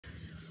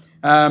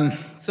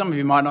Some of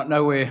you might not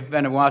know where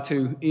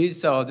Vanuatu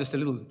is, so just a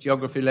little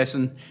geography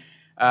lesson.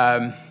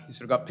 You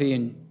sort of got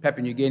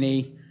Papua New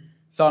Guinea,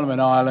 Solomon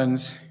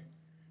Islands,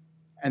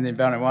 and then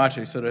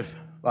Vanuatu, sort of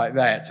like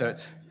that. So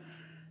it's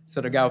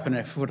sort of go up in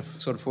a sort of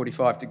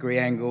 45-degree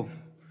angle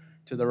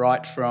to the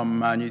right from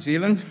New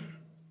Zealand,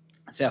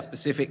 South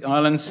Pacific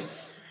Islands.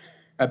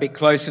 A bit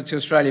closer to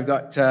Australia, you've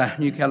got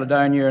New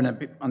Caledonia, and a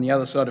bit on the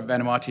other side of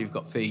Vanuatu, you've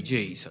got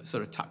Fiji. So it's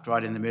sort of tucked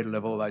right in the middle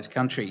of all those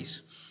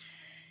countries.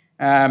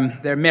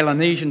 They're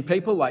Melanesian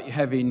people, like you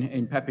have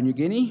in Papua New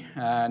Guinea,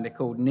 and they're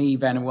called Ni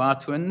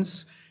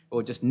Vanuatuans,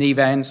 or just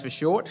Nivans for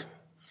short.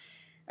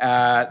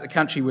 The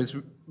country was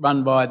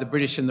run by the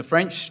British and the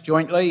French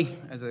jointly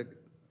as a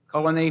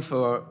colony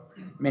for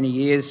many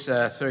years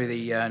through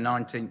the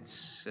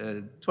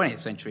 20th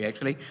century,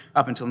 actually,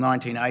 up until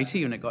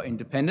 1980 when it got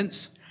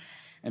independence,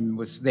 and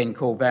was then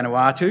called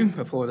Vanuatu.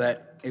 Before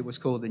that, it was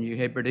called the New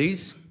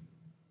Hebrides.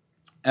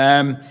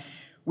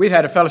 We've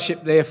had a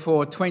fellowship there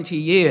for 20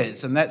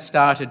 years, and that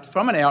started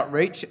from an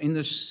outreach in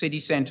the city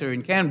centre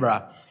in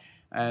Canberra.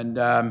 And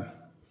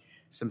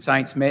some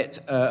saints met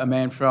a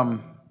man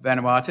from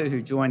Vanuatu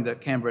who joined the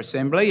Canberra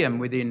Assembly,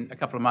 and within a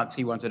couple of months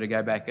he wanted to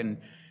go back and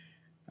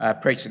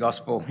preach the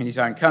gospel in his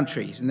own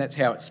countries, and that's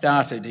how it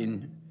started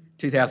in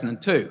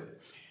 2002. So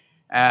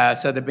there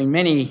have been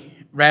many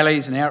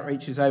rallies and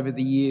outreaches over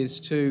the years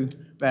to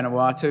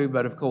Vanuatu,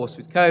 but of course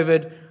with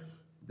COVID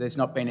there's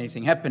not been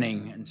anything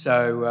happening, and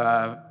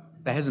so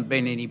there hasn't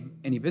been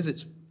any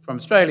visits from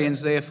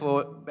Australians there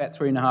for about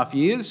 3.5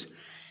 years.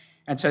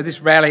 And so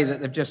this rally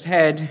that they've just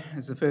had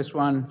is the first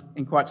one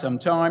in quite some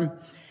time.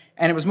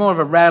 And it was more of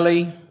a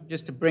rally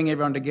just to bring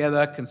everyone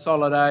together,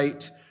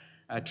 consolidate,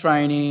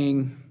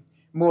 training,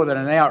 more than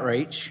an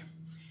outreach.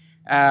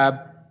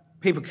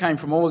 People came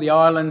from all the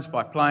islands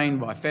by plane,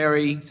 by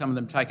ferry. Some of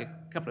them take a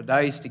couple of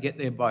days to get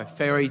there by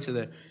ferry to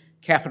the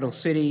capital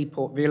city,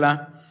 Port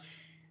Vila.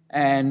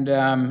 And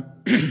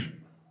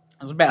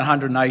there was about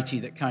 180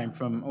 that came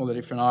from all the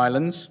different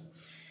islands.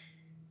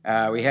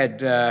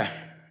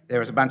 There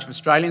was a bunch of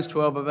Australians,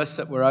 12 of us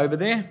that were over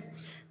there.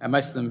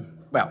 Most of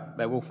them, well,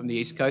 they were all from the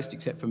East Coast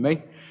except for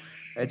me.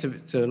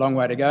 It's a long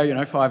way to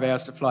go, 5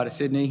 hours to fly to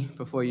Sydney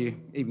before you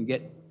even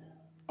get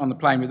on the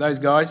plane with those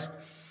guys.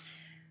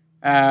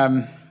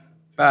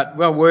 But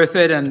well worth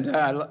it, and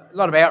a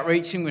lot of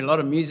outreaching, with a lot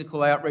of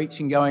musical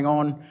outreaching going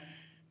on.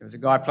 There was a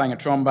guy playing a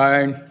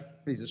trombone.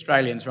 These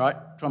Australians, right?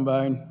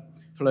 Trombone,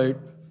 flute,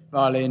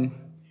 violin,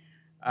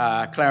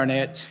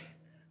 clarinet,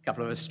 a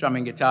couple of us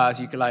strumming guitars,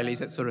 ukuleles,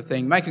 that sort of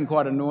thing, making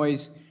quite a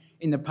noise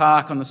in the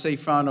park, on the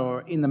seafront,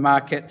 or in the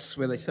markets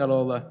where they sell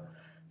all the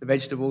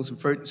vegetables and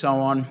fruit and so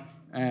on,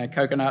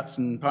 coconuts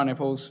and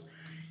pineapples.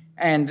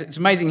 And it's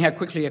amazing how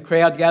quickly a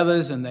crowd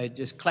gathers and they're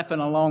just clapping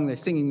along, they're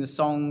singing the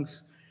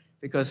songs,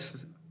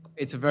 because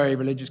it's a very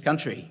religious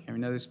country. I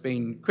mean, it's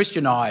been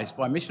Christianised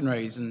by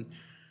missionaries and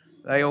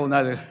they all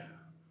know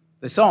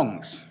the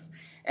songs.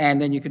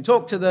 And then you can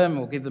talk to them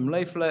or give them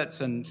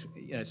leaflets, and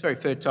it's very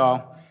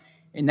fertile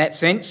in that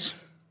sense.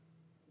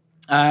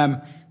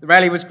 The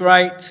rally was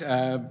great.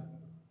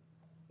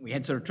 We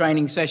had sort of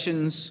training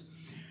sessions.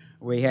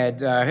 We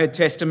had heard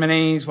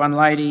testimonies. One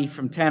lady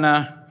from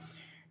Tanner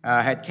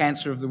had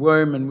cancer of the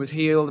womb and was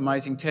healed,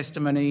 amazing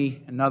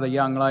testimony. Another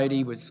young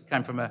lady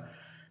came from a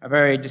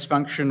very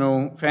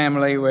dysfunctional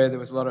family where there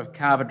was a lot of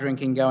kava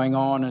drinking going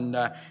on, and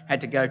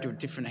had to go to a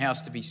different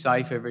house to be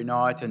safe every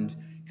night, and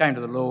came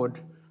to the Lord,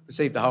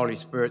 received the Holy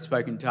Spirit,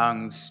 spoke in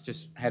tongues,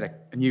 just had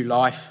a new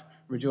life,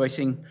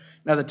 rejoicing.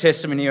 Another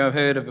testimony I've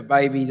heard of a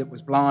baby that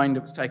was blind,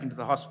 that was taken to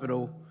the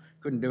hospital,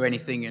 couldn't do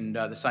anything, and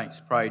the saints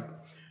prayed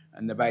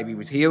and the baby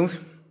was healed.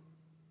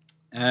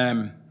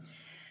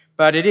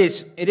 But it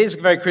is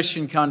a very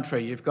Christian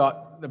country. You've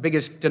got the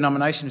biggest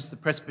denomination is the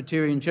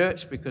Presbyterian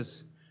Church,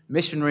 because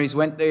missionaries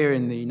went there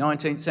in the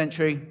 19th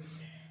century.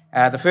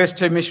 The first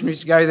 2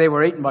 missionaries to go there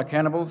were eaten by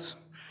cannibals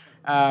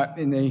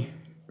in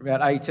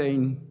about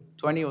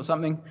 1820 or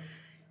something.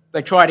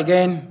 They tried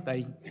again.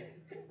 They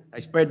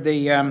spread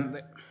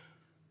the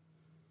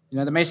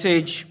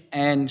message,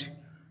 and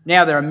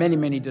now there are many,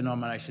 many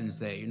denominations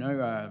there.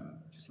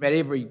 Just about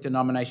every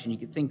denomination you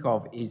could think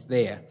of is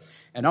there.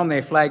 And on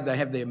their flag, they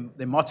have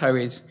their motto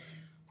is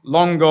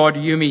 "Long God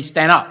Yumi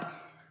Stand Up,"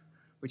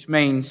 which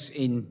means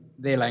in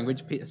their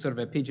language, sort of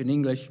a pidgin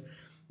English,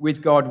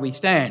 "With God we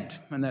stand,"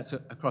 and that's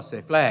across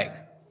their flag.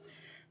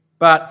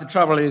 But the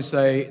trouble is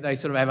they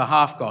sort of have a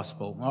half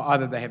gospel.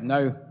 Either they have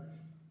no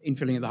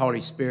infilling of the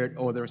Holy Spirit,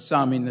 or there are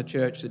some in the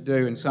church that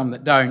do and some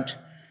that don't.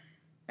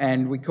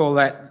 And we call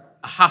that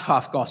a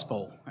half-half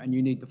gospel. And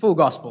you need the full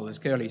gospel, as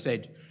Curly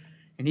said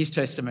in his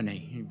testimony.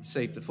 He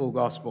received the full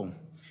gospel.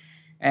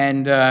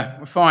 And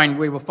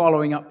we were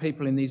following up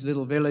people in these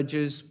little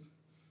villages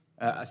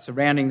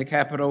surrounding the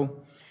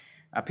capital.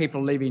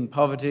 People live in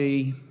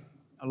poverty,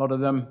 a lot of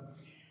them.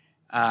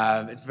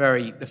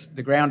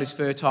 The ground is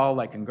fertile,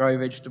 they can grow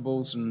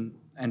vegetables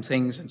and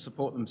things and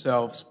support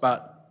themselves,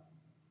 but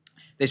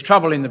there's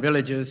trouble in the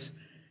villages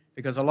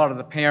because a lot of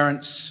the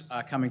parents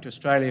are coming to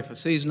Australia for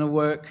seasonal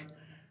work.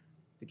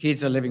 The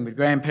kids are living with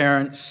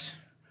grandparents.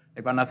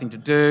 they've got nothing to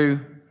do,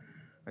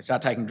 they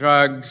start taking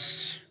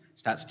drugs,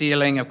 start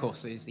stealing. Of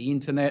course, there's the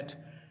internet.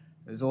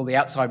 There's all the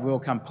outside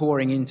world come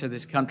pouring into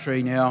this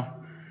country now.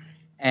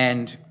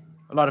 And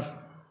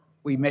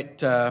we met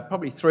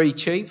probably 3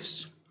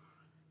 chiefs.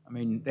 I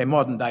mean, they're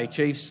modern day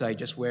chiefs. They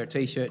just wear a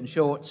t-shirt and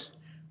shorts,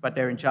 but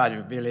they're in charge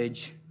of a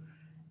village.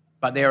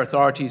 But their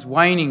authority is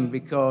waning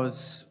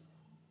because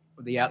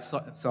of the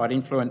outside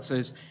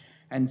influences.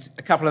 And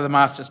a couple of them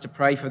asked us to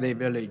pray for their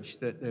village,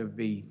 that there would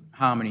be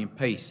harmony and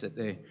peace, that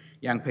they're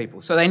young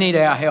people. So they need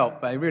our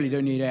help. They really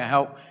do need our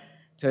help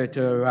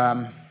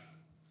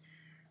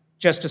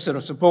just to sort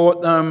of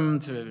support them,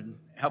 to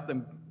help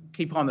them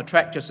keep on the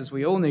track, just as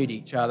we all need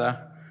each other,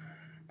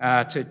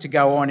 to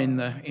go on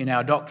in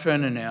our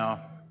doctrine and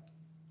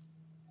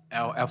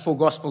our full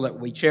gospel that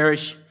we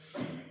cherish,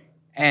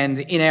 and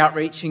in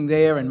outreaching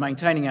there and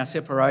maintaining our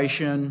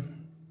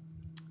separation.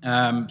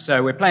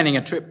 So we're planning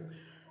a trip.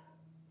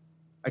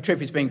 A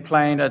trip is being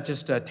planned,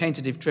 just a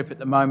tentative trip at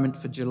the moment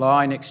for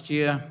July next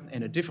year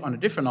on a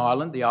different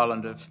island, the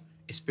island of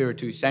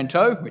Espiritu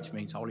Santo, which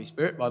means Holy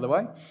Spirit, by the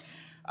way,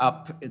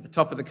 up at the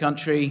top of the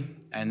country.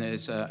 And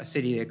there's a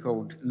city there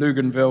called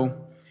Luganville,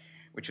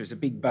 which was a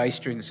big base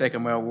during the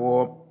Second World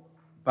War.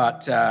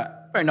 But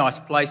very nice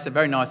place, a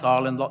very nice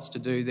island, lots to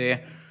do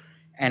there.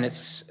 And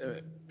it's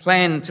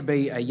planned to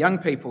be a young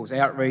people's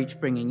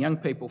outreach, bringing young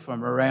people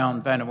from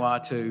around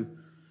Vanuatu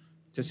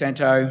to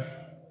Santo,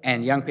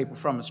 and young people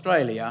from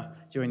Australia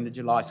during the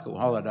July school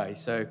holidays.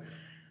 So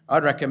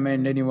I'd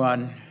recommend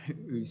anyone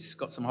who's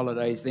got some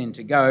holidays then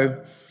to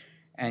go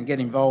and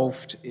get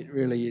involved. It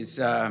really is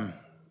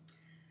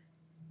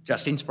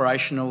just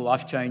inspirational,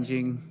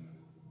 life-changing,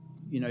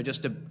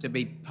 just to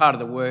be part of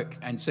the work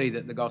and see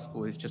that the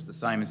gospel is just the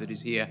same as it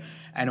is here,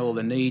 and all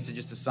the needs are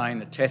just the same.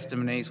 The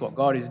testimonies, what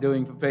God is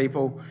doing for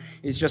people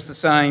is just the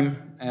same.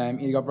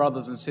 You've got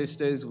brothers and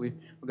sisters. We've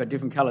got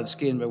different coloured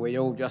skin, but we're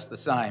all just the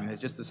same. There's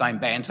just the same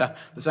banter,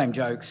 the same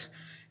jokes,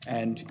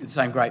 and the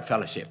same great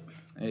fellowship.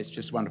 It's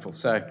just wonderful.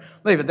 So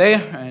leave it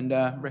there and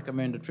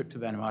recommend a trip to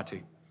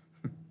Vanuatu.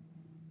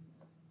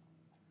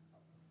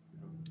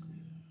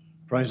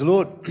 Praise the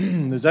Lord.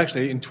 There's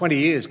actually, in 20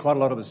 years, quite a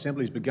lot of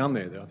assemblies begun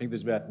there. I think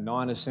there's about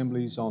 9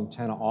 assemblies on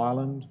Tanna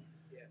Island.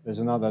 There's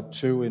another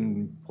 2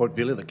 in Port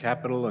Vila, the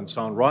capital, and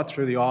so on, right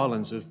through the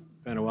islands of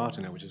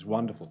Vanuatu now, which is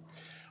wonderful.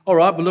 All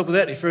right, well, look,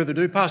 without any further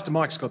ado, Pastor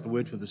Mike's got the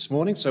word for this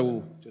morning, so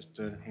we'll just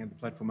hand the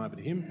platform over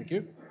to him. Thank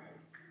you.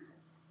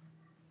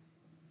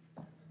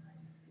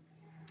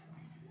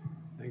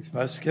 Thanks,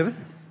 Pastor Kevin.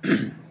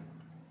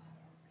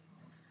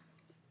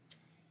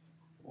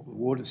 All the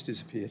water's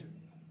disappeared.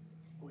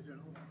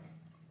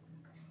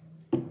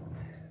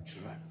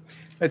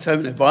 Let's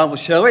open the Bible,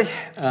 shall we?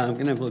 I'm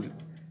going to have a look at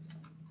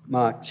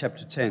Mark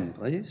chapter 10,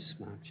 please.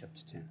 Mark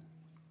chapter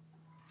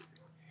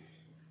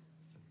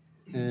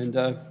 10. And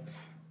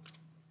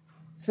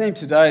theme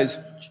today is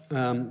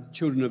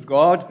Children of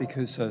God,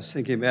 because I was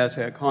thinking about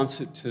our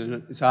concert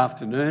this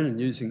afternoon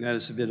and using that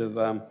as a bit of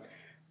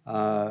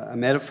a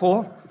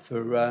metaphor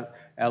for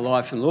our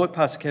life in Lord.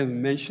 Pastor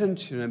Kevin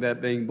mentioned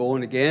about being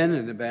born again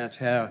and about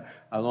how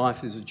our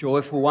life is a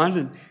joyful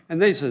one.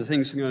 And these are the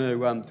things I'm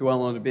going to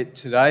dwell on a bit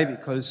today,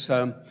 because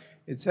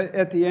it's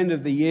at the end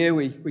of the year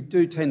we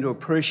do tend to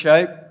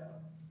appreciate.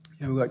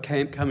 We've got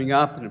camp coming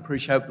up and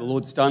appreciate what the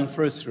Lord's done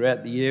for us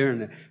throughout the year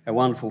and our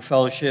wonderful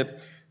fellowship.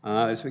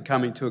 As we're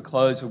coming to a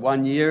close of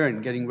one year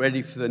and getting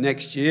ready for the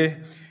next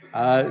year,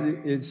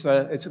 it's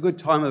a good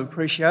time of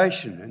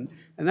appreciation.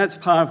 And that's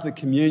part of the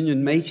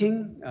communion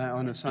meeting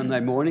on a Sunday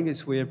morning,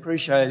 is we're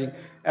appreciating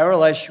our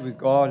relationship with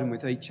God and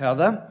with each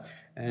other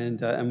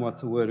and what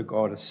the Word of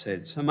God has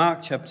said. So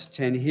Mark chapter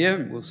 10 here,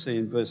 and we'll see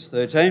in verse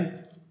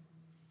 13.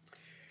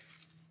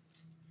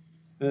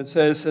 And it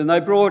says, "And they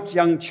brought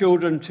young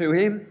children to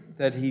him,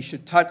 that he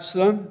should touch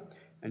them,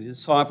 and his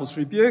disciples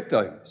rebuked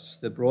those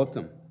that brought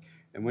them.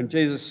 And when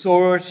Jesus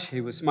saw it, he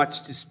was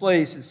much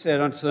displeased and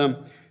said unto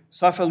them,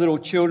 Suffer little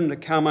children to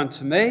come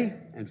unto me,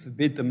 and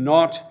forbid them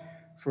not,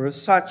 for of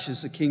such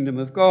is the kingdom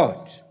of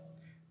God.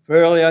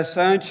 Verily I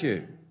say unto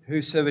you,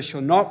 whosoever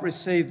shall not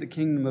receive the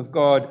kingdom of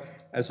God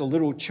as a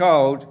little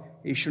child,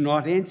 he shall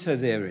not enter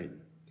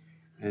therein.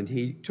 And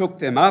he took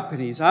them up in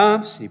his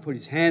arms, he put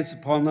his hands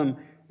upon them,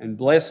 and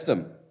blessed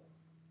them."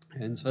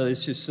 And so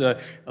it's just a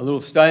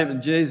little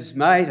statement Jesus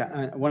made,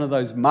 one of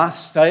those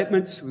must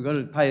statements we've got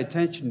to pay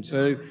attention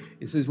to.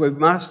 He says we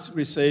must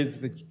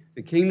receive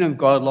the kingdom of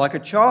God like a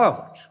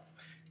child.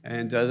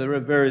 And there are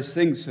various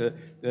things that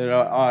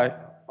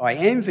I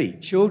envy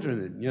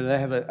children. They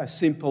have a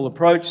simple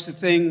approach to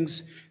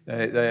things.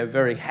 They are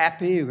very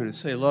happy. We're going to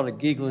see a lot of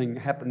giggling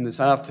happen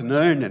this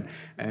afternoon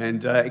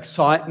and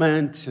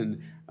excitement. And,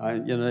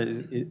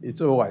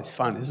 it's always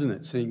fun, isn't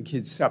it, seeing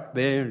kids up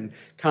there and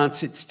can't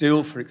sit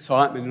still for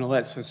excitement and all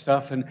that sort of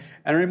stuff. And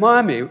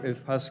remind me,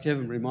 if Pastor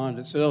Kevin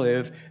reminded us earlier,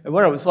 of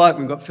what it was like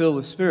when we got filled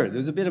with Spirit. There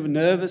was a bit of a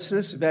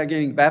nervousness about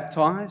getting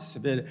baptised, a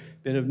bit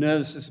of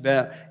nervousness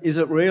about, is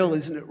it real,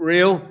 isn't it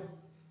real?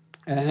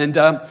 And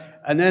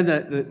then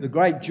the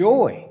great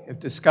joy of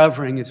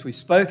discovering as we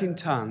spoke in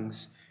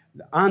tongues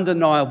the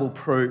undeniable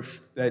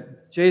proof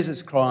that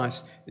Jesus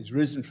Christ is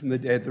risen from the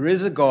dead. There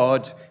is a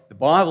God, the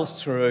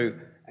Bible's true,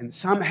 and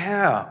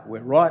somehow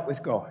we're right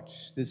with God.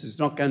 This is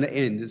not going to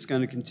end, it's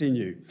going to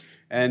continue.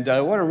 And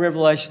what a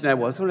revelation that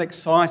was. What an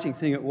exciting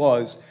thing it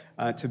was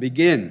to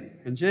begin.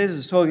 And Jesus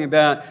is talking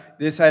about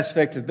this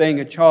aspect of being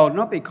a child,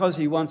 not because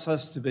he wants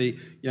us to be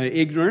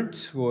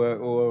ignorant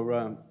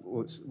or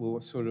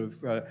sort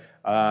of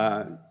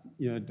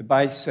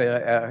debase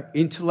our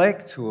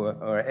intellect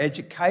or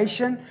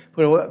education,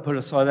 put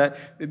aside that,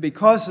 but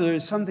because there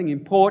is something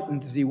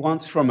important that he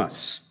wants from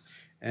us.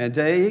 And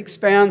he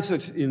expounds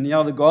it in the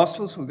other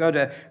Gospels. We'll go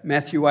to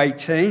Matthew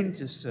 18,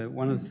 just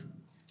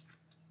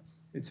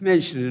it's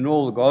mentioned in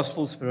all the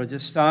Gospels, but I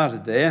just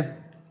started there.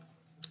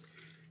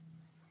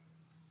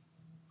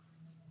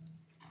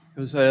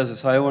 Because, as I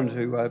say, I wanted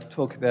to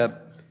talk about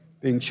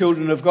being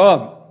children of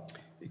God,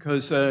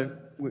 because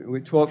we're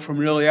taught from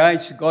an early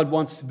age that God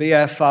wants to be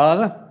our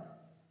Father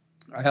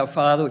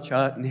which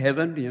art in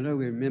heaven. We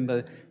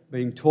remember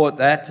being taught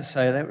that, to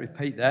say that,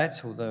 repeat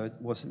that, although it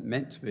wasn't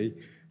meant to be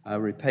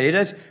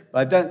repeated.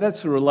 But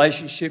that's a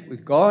relationship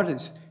with God.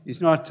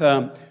 It's not.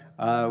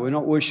 We're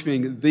not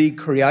worshipping the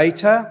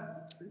Creator,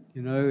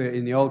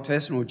 in the Old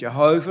Testament, or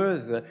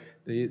Jehovah,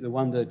 the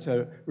one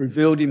that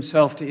revealed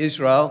himself to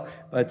Israel,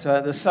 but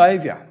the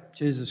Saviour,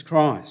 Jesus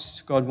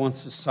Christ. God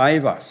wants to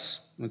save us,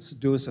 wants to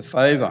do us a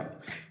favour.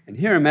 And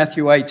here in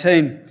Matthew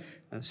 18,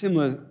 a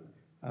similar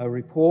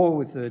rapport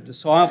with the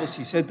disciples.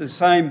 He said at the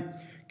same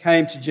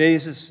time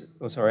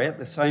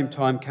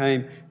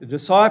came the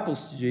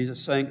disciples to Jesus,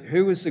 saying,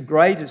 "Who is the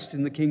greatest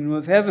in the kingdom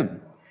of heaven?"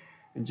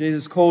 And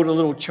Jesus called a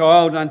little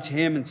child unto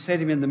him and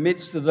set him in the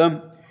midst of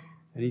them.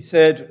 And he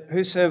said,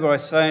 "Whosoever I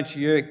say unto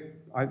you,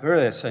 I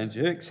verily say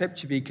unto you,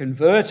 except you be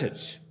converted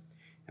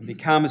and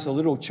become as a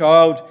little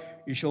child,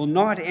 you shall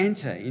not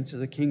enter into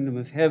the kingdom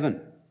of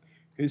heaven.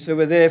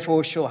 Whosoever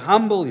therefore shall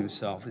humble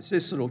himself as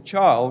this little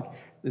child,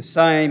 the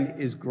same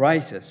is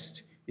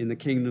greatest in the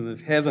kingdom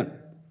of heaven."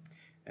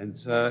 And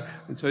so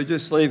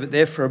just leave it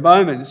there for a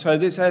moment. So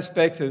this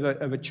aspect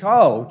of a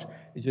child,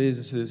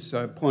 Jesus is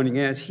pointing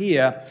out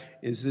here,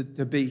 is that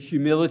to be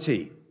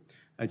humility.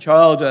 A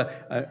child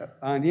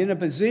aren't in a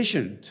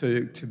position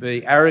to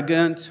be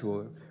arrogant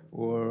or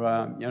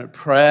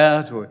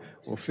proud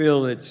or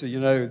feel that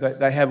that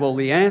they have all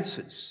the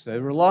answers. They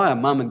rely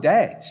on mum and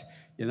dad.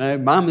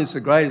 Mum is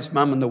the greatest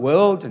mum in the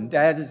world, and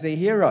dad is their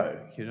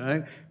hero.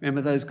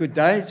 Remember those good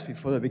days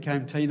before they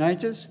became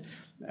teenagers?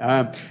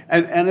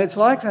 And it's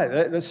like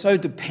that. They're so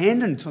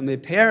dependent on their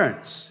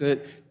parents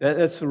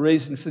that's the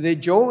reason for their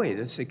joy,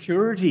 their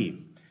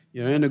security.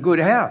 In a good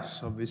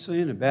house,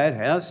 obviously, in a bad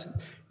house,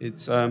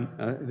 it's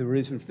the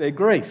reason for their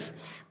grief.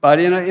 But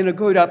in a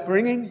good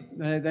upbringing,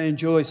 they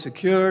enjoy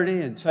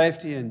security and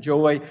safety and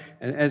joy,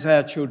 as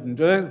our children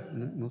do.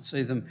 And we'll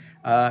see them,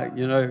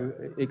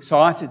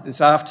 excited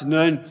this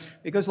afternoon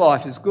because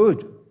life is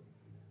good.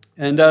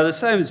 And the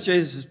same as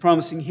Jesus is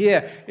promising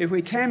here, if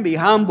we can be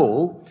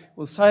humble,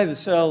 we'll save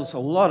ourselves a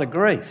lot of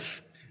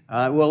grief.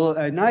 We'll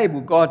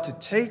enable God to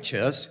teach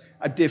us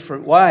a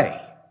different way.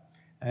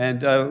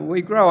 And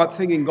we grow up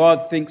thinking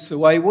God thinks the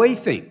way we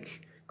think.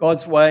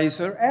 God's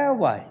ways are our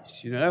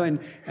ways,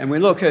 and we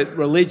look at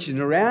religion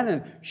around,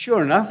 and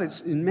sure enough,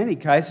 it's in many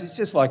cases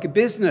just like a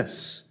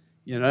business,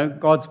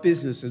 God's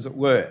business, as it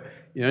were.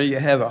 You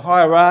have a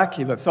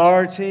hierarchy of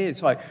authority.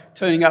 It's like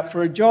turning up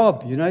for a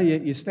job.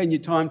 You spend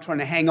your time trying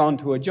to hang on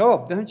to a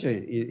job, don't you,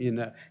 in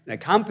a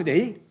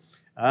company?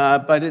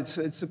 But it's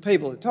the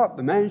people at the top,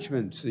 the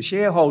management, the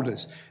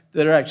shareholders,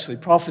 that are actually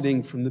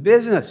profiting from the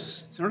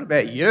business. It's not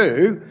about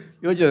you.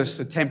 You're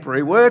just a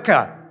temporary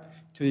worker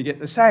till you get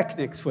the sack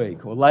next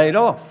week or laid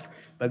off.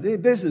 But their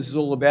business is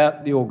all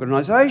about the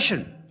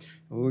organisation.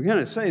 We're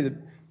going to see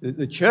that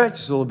the church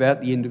is all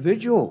about the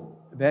individual,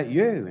 about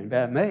you and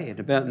about me and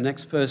about the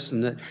next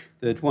person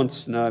that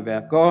wants to know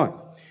about God.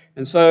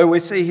 And so we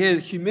see here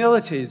that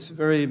humility is a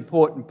very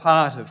important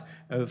part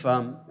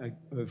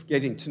of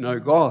getting to know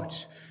God.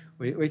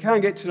 We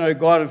can't get to know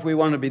God if we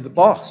want to be the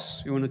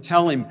boss. We want to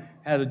tell him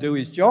how to do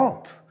his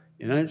job.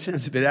 It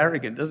sounds a bit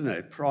arrogant, doesn't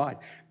it? Pride.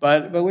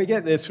 But we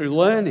get there through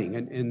learning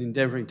and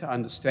endeavouring to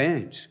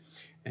understand.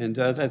 And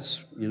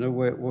that's,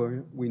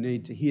 where we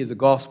need to hear the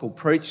gospel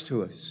preached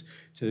to us,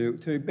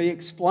 to be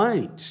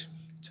explained,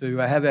 to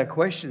have our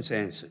questions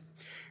answered.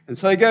 And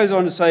so he goes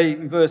on to say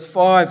in verse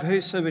 5,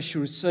 "Whosoever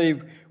shall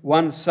receive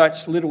one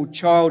such little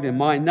child in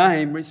my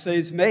name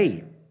receives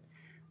me.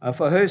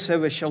 For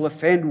whosoever shall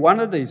offend one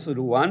of these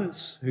little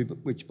ones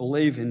which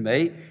believe in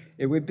me,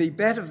 it would be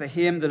better for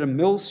him that a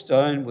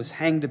millstone was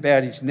hanged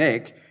about his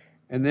neck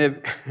and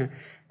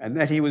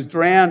that he was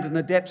drowned in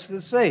the depths of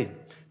the sea."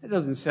 It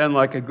doesn't sound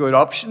like a good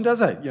option,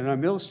 does it? A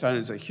millstone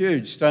is a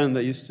huge stone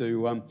they used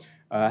to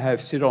have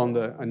sit on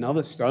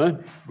another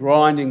stone,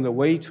 grinding the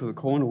wheat or the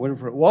corn or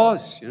whatever it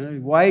was.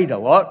 It weighed a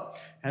lot,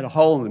 had a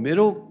hole in the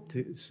middle,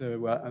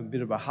 so a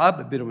bit of a hub,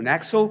 a bit of an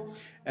axle,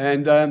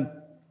 and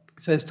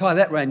says tie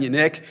that around your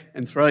neck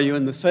and throw you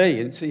in the sea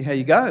and see how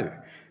you go.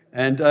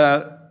 And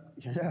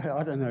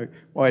I don't know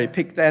why you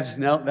picked that as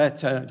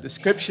that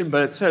description,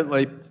 but it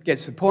certainly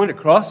gets the point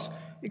across.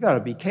 You've got to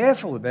be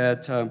careful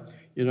about,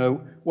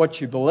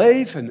 what you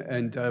believe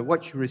and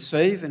what you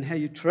receive and how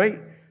you treat,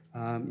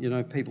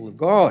 people of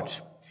God.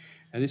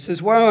 And it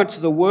says, woe unto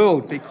the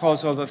world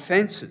because of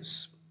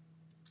offences,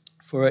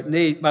 for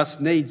it must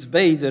needs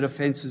be that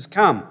offences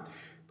come.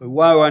 But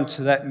woe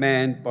unto that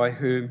man by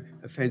whom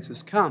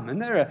offences come.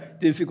 And there are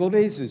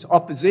difficulties, there's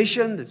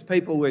opposition, there's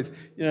people with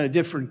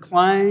different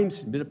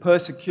claims, a bit of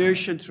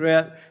persecution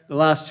throughout the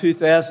last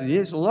 2,000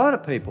 years. A lot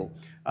of people,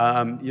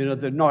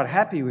 they're not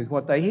happy with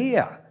what they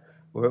hear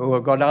or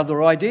got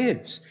other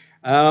ideas.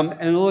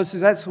 And the Lord says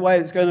that's the way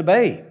it's going to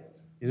be.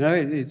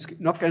 It's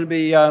not going to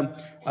be,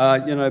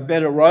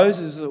 bed of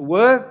roses, as it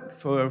were,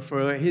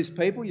 for his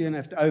people. You're going to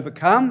have to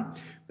overcome.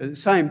 But at the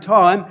same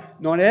time,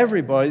 not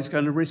everybody's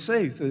going to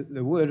receive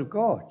the word of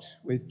God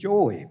with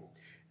joy.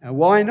 Now,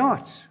 why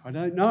not? I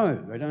don't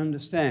know. I don't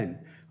understand.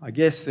 I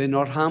guess they're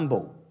not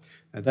humble.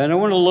 They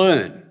don't want to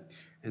learn.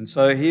 And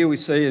so here we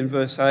see in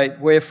verse 8,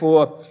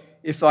 wherefore,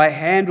 if thy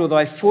hand or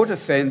thy foot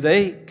offend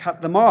thee,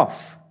 cut them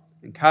off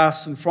and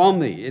cast them from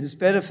thee. It is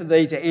better for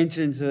thee to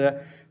enter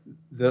into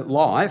the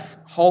life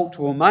halt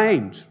or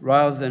maimed,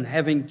 rather than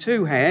having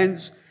 2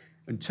 hands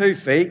and 2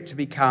 feet to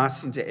be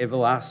cast into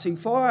everlasting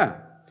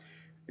fire.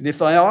 And if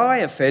thy eye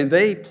offend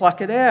thee,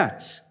 pluck it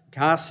out,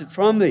 cast it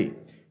from thee.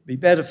 Be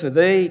better for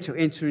thee to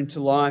enter into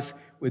life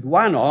with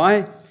 1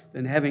 eye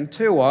than having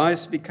 2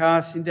 eyes to be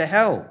cast into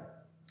hell.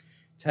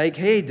 Take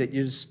heed that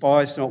you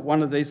despise not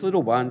one of these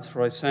little ones,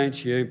 for I say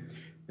unto you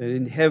that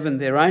in heaven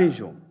their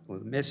angel, or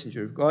the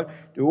messenger of God,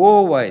 do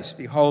always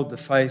behold the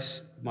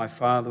face of my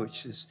Father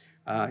which is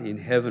in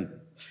heaven.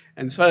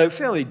 And so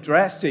fairly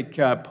drastic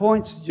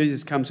points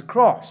Jesus comes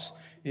across.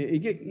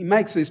 He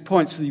makes these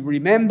points so you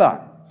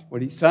remember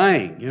what he's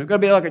saying. You've got to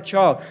be like a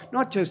child,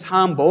 not just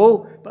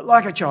humble, but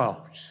like a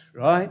child,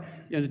 right?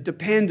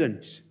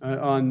 Dependent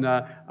on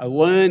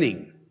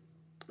learning.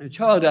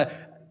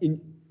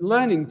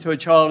 Learning to a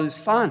child is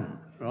fun,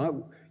 right?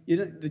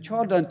 The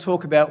child don't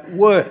talk about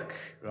work,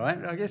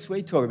 right? I guess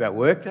we talk about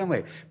work, don't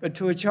we? But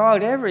to a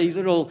child, every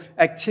little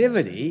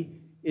activity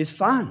is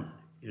fun.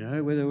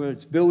 Whether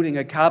it's building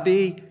a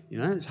cubby,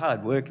 it's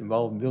hard work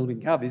involved in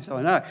building cubbies,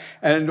 I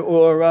know,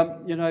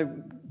 or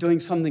doing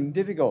something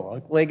difficult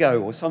like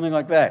Lego or something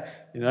like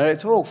that.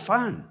 It's all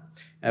fun.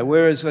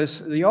 Whereas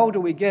the older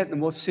we get, the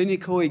more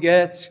cynical we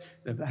get,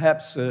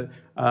 perhaps the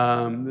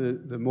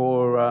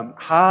more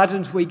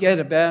hardened we get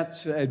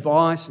about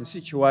advice and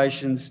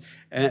situations,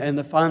 and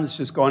the fun's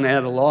just gone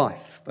out of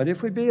life. But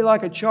if we be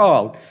like a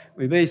child,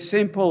 we be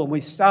simple and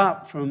we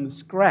start from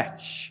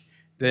scratch,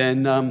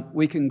 then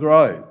we can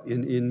grow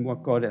in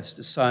what God has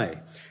to say.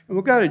 And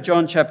we'll go to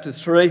John chapter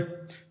 3,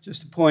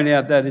 just to point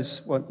out that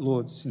is what the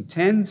Lord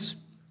intends.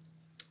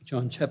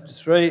 John chapter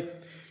 3.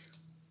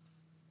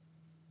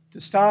 To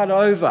start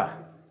over,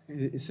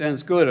 it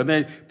sounds good. I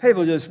mean,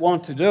 people just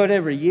want to do it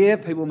every year.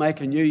 People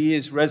make a New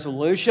Year's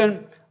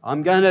resolution.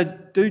 I'm going to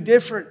do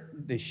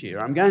different this year.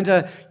 I'm going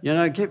to,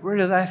 get rid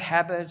of that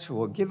habit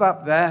or give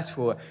up that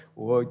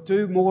or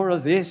do more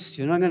of this.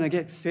 I'm going to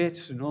get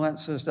fit and all that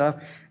sort of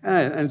stuff.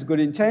 And it's good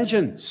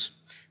intentions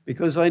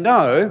because they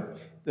know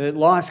that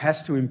life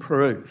has to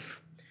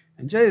improve.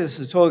 And Jesus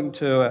is talking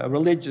to a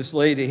religious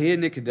leader here,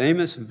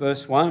 Nicodemus, in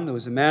verse 1. There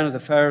was a man of the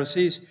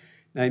Pharisees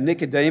named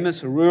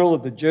Nicodemus, a ruler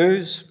of the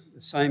Jews.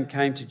 The same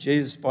came to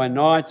Jesus by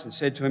night and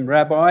said to him,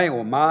 Rabbi,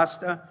 or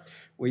Master,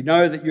 we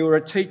know that you are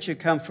a teacher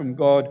come from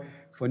God,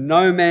 for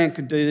no man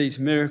can do these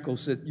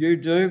miracles that you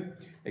do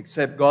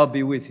except God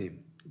be with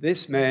him.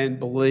 This man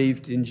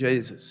believed in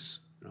Jesus.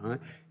 Right?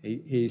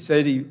 He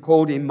said he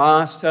called him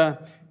Master.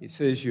 He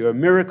says, you're a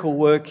miracle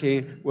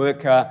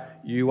worker.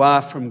 You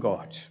are from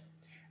God.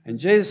 And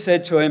Jesus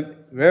said to him,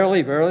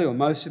 verily, verily, or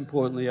most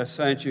importantly, I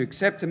say unto you,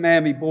 except a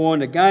man be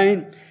born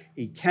again,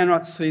 he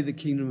cannot see the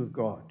kingdom of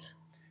God.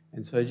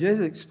 And so Jesus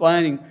is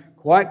explaining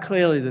quite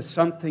clearly there's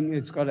something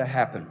that's got to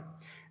happen.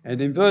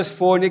 And in verse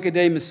 4,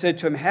 Nicodemus said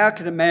to him, how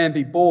can a man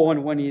be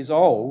born when he is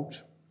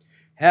old?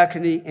 How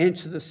can he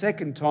enter the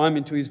second time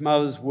into his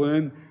mother's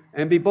womb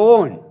and be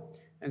born?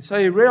 And so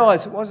you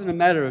realise it wasn't a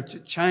matter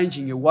of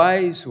changing your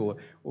ways or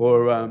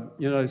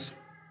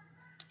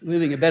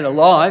living a better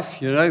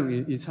life.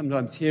 You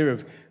sometimes hear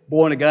of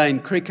born-again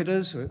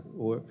cricketers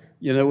or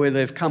where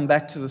they've come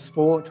back to the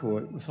sport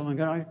or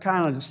something. I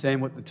can't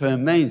understand what the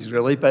term means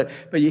really, but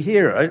you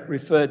hear it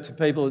referred to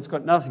people it's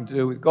got nothing to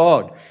do with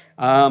God.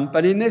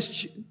 But in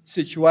this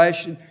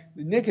situation,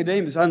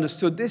 Nicodemus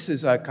understood this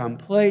is a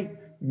complete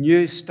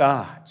new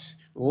start,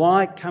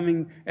 like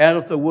coming out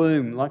of the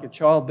womb, like a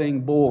child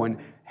being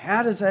born.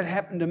 How does that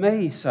happen to me,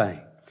 he's saying?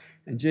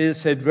 And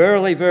Jesus said,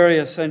 verily, verily,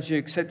 I say unto you,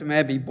 except a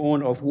man be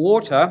born of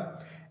water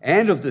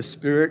and of the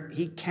Spirit,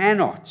 he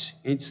cannot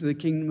enter the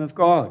kingdom of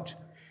God.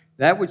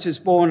 That which is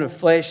born of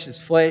flesh is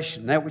flesh,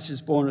 and that which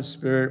is born of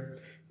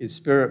spirit is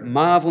spirit.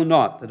 Marvel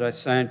not that I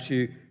say unto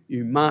you,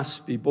 you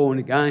must be born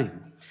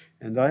again.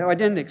 And I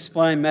didn't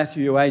explain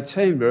Matthew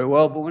 18 very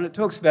well, but when it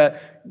talks about,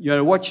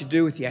 what you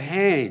do with your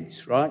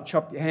hands, right?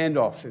 Chop your hand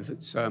off if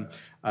it's, going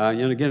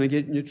to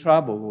get in your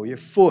trouble, or your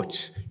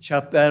foot,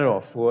 chop that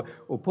off, or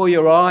pull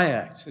your eye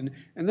out.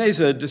 And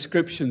these are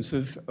descriptions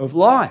of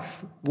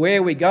life,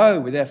 where we go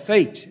with our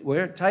feet,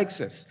 where it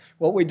takes us,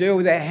 what we do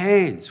with our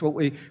hands, what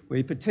we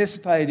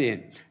participate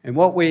in, and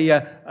what we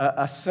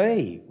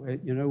see.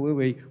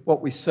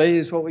 What we see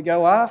is what we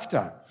go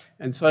after.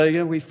 And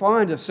so, we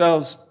find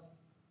ourselves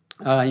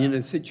in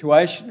a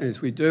situation,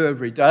 as we do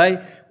every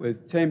day,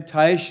 with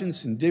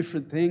temptations and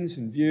different things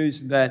and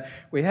views, and that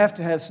we have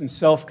to have some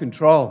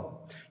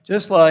self-control.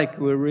 Just like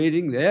we're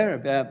reading there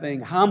about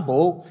being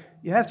humble,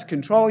 you have to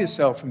control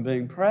yourself from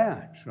being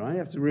proud, right? You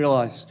have to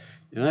realise,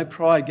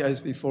 pride goes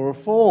before a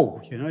fall.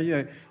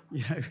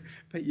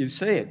 But you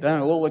see it,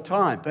 don't you, all the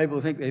time. People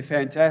think they're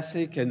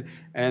fantastic and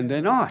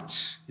they're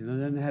not. They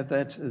don't have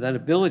that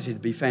ability to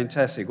be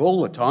fantastic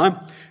all the time,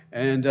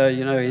 and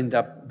end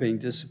up being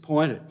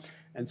disappointed.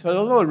 And so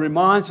the Lord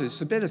reminds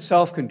us a bit of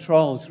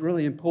self-control is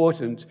really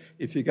important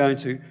if you're going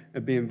to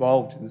be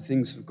involved in the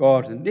things of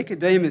God. And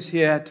Nicodemus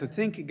here had to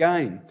think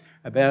again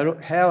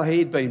about how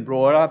he'd been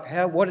brought up,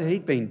 what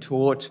he'd been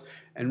taught,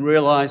 and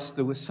realised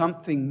there was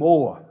something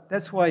more.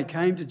 That's why he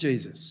came to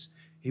Jesus.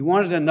 He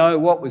wanted to know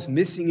what was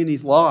missing in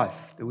his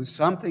life. There was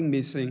something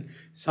missing,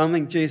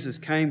 something Jesus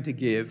came to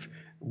give.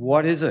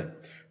 What is it?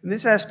 And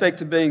this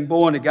aspect of being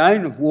born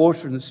again, of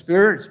water and the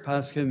Spirit, as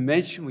Pastor Kevin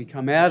mentioned, we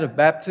come out of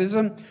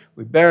baptism,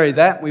 we bury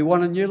that, we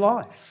want a new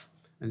life.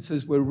 And it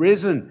says we're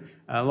risen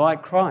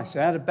like Christ,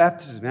 out of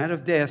baptism, out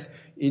of death,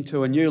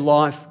 into a new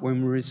life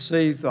when we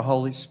receive the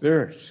Holy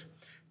Spirit.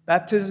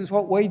 Baptism is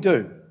what we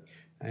do,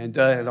 and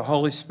the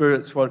Holy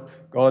Spirit's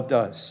what God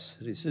does.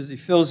 And he says he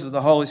fills with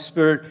the Holy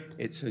Spirit,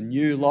 it's a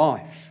new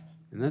life.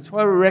 And that's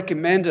why we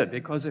recommend it,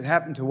 because it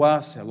happened to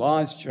us, our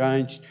lives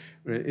changed.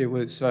 It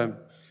was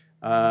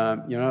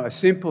a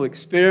simple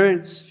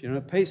experience, a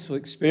peaceful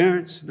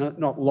experience,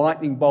 not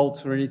lightning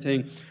bolts or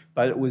anything,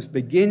 but it was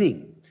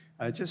beginning.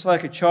 Just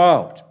like a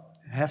child,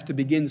 you have to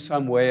begin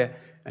somewhere,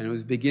 and it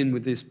was begin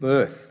with this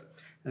birth.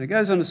 And it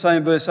goes on to say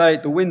in verse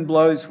 8, the wind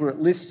blows where it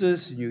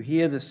listeth, and you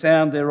hear the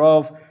sound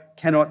thereof,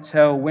 cannot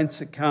tell whence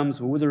it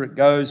comes or whither it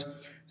goes.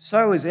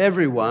 So is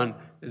everyone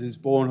that is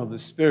born of the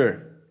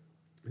Spirit.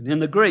 And in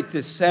the Greek,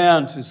 this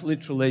sound is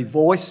literally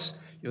voice.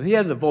 You'll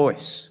hear the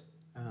voice,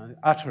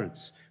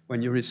 utterance,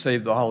 when you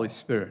receive the Holy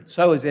Spirit.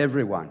 So is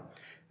everyone.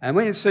 And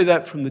when you see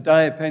that from the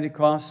day of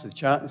Pentecost,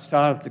 the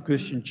start of the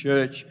Christian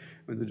church,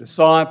 with the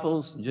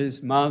disciples and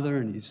Jesus' mother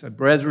and his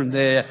brethren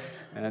there,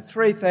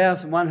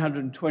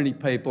 3,120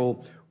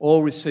 people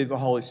all received the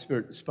Holy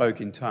Spirit and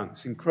spoke in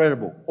tongues.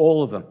 Incredible,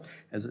 all of them.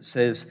 As it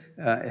says,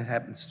 it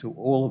happens to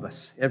all of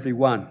us, every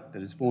one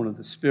that is born of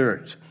the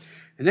Spirit.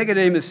 And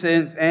Nicodemus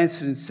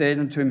answered and said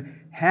unto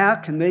him, how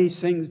can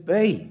these things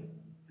be?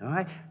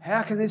 Right?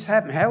 How can this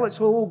happen? How it's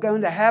all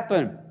going to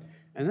happen?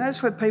 And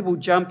that's where people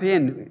jump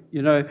in.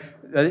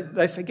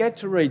 They forget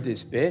to read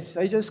this bit.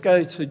 They just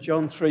go to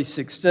John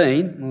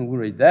 3:16, and we'll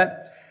read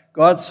that.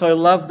 God so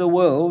loved the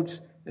world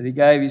that he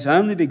gave his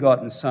only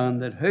begotten Son,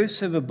 that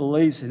whosoever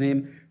believes in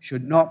him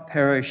should not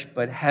perish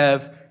but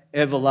have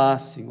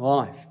everlasting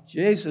life.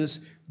 Jesus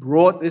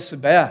brought this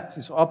about,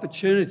 this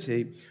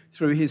opportunity,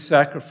 through his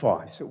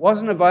sacrifice. It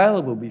wasn't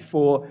available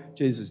before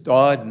Jesus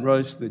died and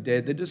rose from the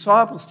dead. The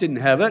disciples didn't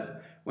have it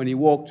when they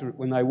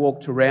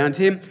walked around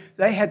him.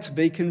 They had to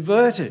be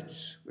converted.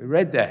 We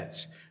read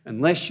that.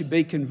 Unless you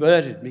be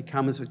converted and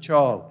become as a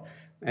child.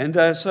 And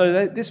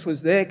so this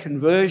was their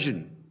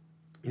conversion.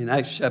 In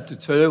Acts chapter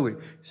 2, we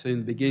see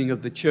the beginning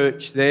of the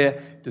church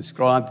there,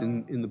 described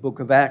in the book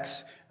of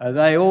Acts.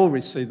 They all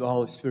received the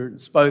Holy Spirit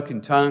and spoke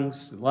in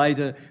tongues.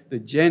 Later, the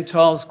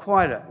Gentiles,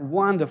 quite a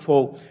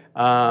wonderful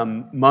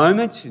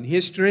moment in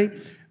history,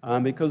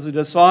 because the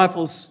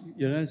disciples,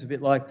 it's a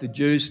bit like the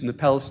Jews and the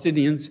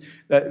Palestinians.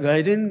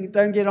 They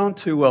don't get on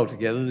too well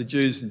together, the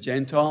Jews and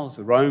Gentiles,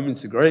 the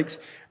Romans, the Greeks.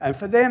 And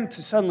for them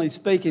to suddenly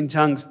speak in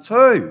tongues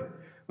too,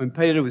 when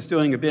Peter was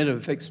doing a bit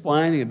of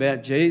explaining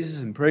about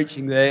Jesus and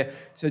preaching there,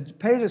 to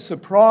Peter's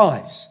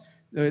surprise,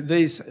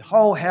 these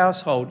whole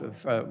household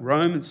of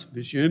Romans,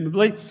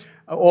 presumably,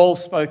 all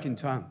spoke in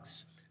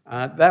tongues.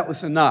 That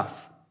was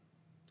enough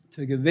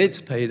to convince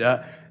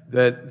Peter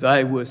that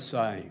they were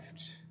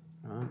saved.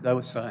 They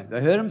were saved.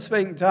 They heard him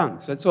speak in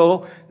tongues. That's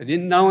all. They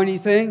didn't know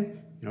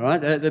anything. Right?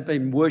 They'd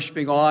been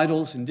worshipping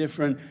idols and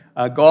different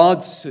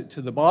gods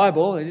to the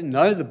Bible. They didn't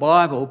know the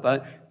Bible,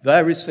 but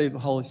they received the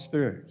Holy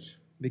Spirit.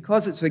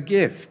 Because it's a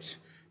gift.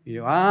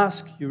 You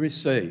ask, you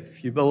receive.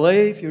 You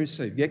believe, you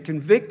receive. Get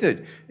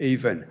convicted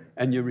even,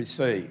 and you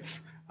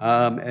receive.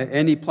 At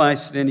any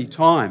place, at any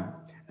time,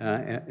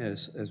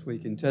 as we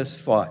can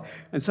testify.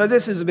 And so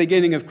this is the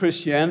beginning of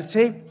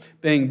Christianity.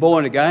 Being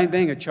born again,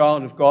 being a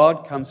child of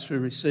God, comes through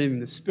receiving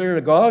the Spirit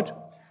of God.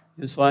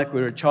 Just like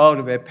we're a child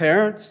of our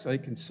parents, they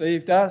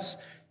conceived us,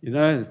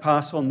 they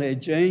pass on their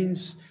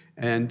genes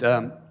and,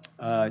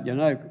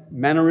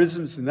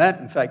 mannerisms and that.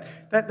 In fact,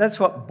 that's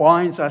what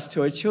binds us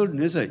to our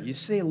children, isn't it? You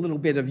see a little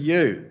bit of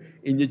you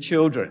in your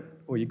children.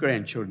 or your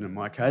grandchildren in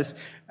my case,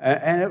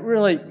 and it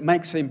really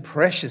makes them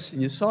precious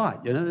in your sight.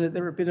 You know,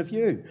 they're a bit of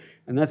you.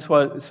 And that's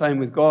why the same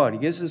with God. He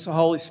gives us the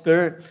Holy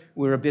Spirit,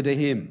 we're a bit of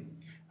him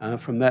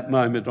from that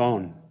moment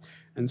on.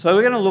 And so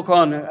we're going to look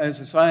on, as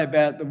I say,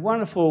 about the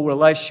wonderful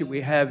relationship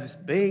we have as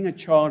being a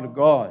child of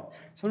God.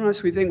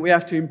 Sometimes we think we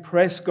have to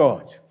impress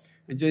God.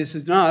 And Jesus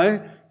says,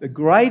 no, the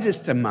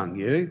greatest among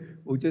you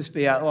will just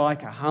be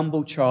like a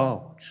humble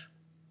child.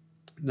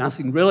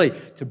 Nothing really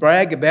to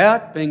brag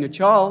about being a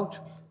child,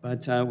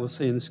 but we'll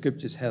see in the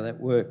scriptures how that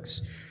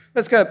works.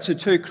 Let's go up to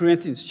 2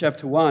 Corinthians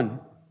chapter 1.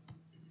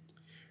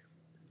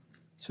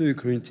 2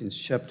 Corinthians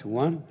chapter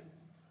 1.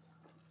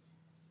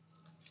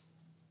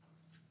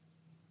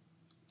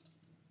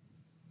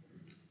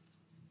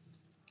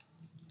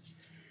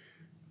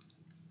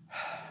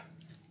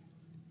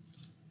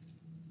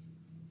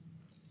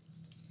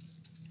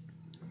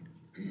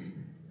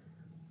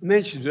 I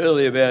mentioned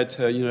earlier about,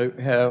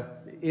 how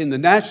in the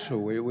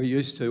natural we're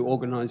used to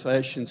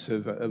organisations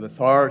of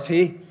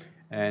authority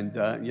and,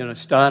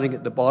 starting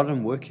at the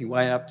bottom, working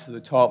way up to the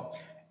top.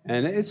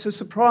 And it's a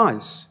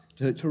surprise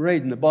to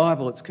read in the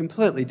Bible. It's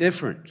completely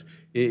different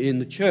in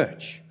the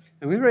church.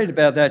 And we read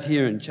about that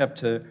here in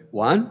chapter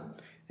 1,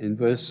 in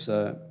verse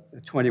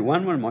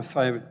 21, one of my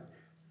favourite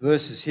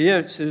verses here.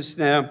 It says,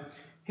 "Now,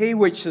 he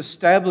which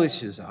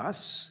establishes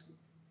us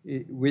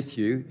with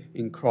you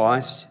in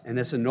Christ and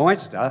has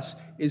anointed us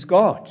is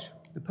God."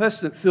 The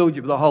person that filled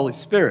you with the Holy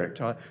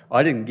Spirit.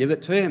 I didn't give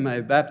it to you. I may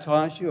have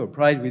baptised you or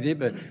prayed with you,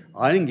 but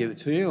I didn't give it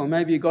to you. Or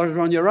maybe you got it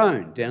on your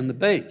own, down the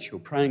beach, or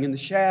praying in the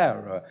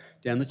shower, or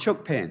down the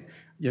chook pen.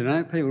 You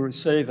know, people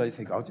receive, they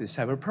think, I'll just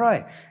have a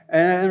pray.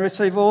 And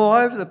receive all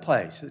over the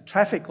place. At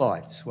traffic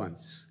lights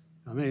once.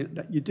 I mean,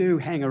 you do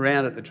hang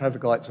around at the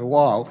traffic lights a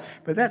while,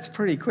 but that's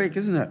pretty quick,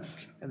 isn't it?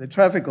 At the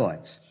traffic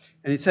lights.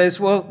 And it says,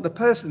 well, the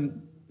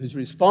person who's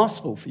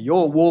responsible for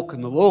your walk in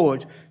the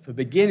Lord, for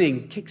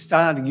beginning,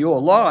 kick-starting your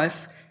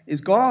life,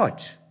 is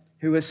God,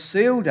 who has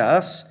sealed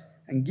us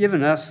and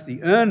given us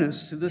the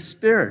earnest of the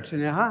Spirit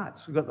in our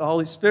hearts. We've got the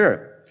Holy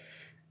Spirit.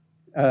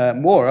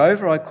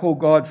 Moreover, I call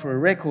God for a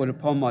record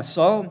upon my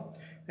soul,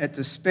 that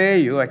to spare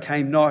you I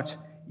came not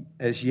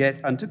as yet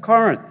unto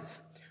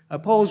Corinth.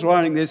 Paul's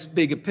writing this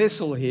big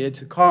epistle here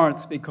to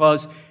Corinth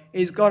because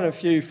he's got a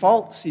few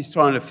faults he's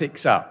trying to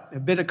fix up,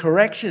 a bit of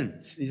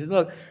corrections. He says,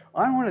 look,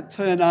 I don't want to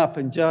turn up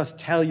and just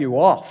tell you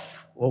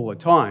off all the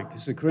time,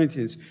 because the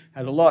Corinthians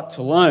had a lot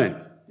to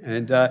learn.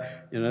 And,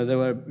 they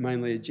were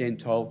mainly a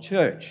Gentile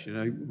church,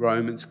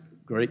 Romans,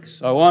 Greeks,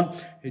 so on,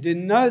 who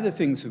didn't know the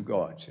things of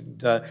God.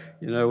 And,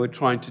 were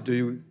trying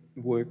to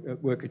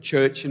work a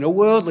church in a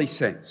worldly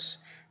sense.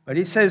 But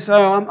he says,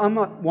 I'm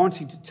not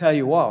wanting to tell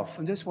you off.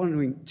 I'm just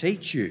wanting to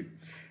teach you.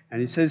 And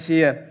he says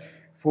here,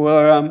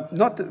 for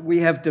not that we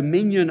have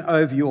dominion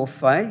over your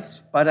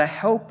faith, but are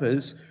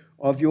helpers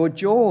of your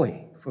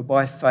joy, for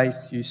by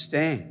faith you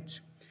stand.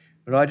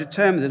 But I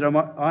determined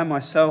that I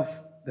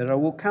myself, that I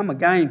will come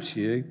again to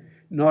you,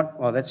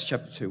 that's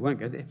chapter 2, won't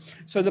go there.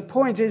 So the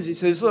point is, he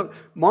says, look,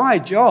 my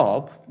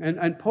job,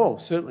 and Paul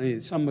certainly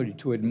is somebody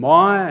to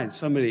admire, and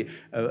somebody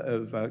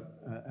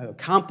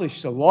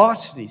accomplished a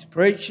lot, and he's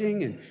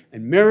preaching,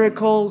 and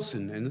miracles,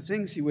 and the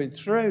things he went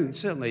through. He's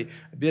certainly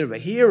a bit of a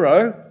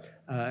hero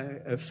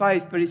of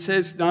faith, but he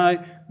says,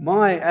 no,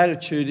 my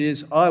attitude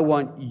is I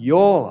want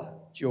your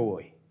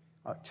joy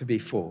to be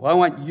full. I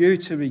want you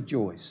to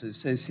rejoice. It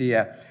says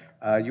here,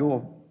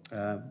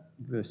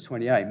 verse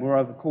 28,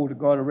 moreover, call to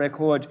God a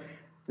record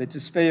that to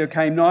spare you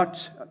came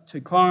not to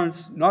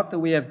Corinth, not that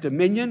we have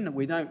dominion, that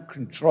we don't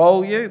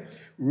control you,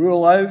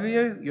 rule over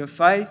you, your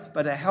faith,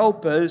 but are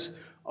helpers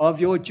of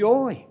your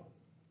joy.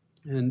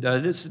 And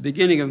this is the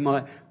beginning of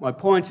my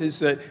point, is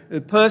that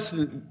the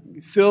person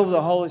filled with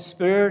the Holy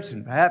Spirit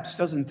and perhaps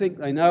doesn't think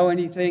they know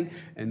anything,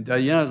 and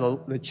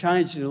the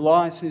change in their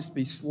life seems to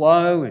be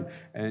slow,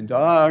 and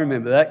I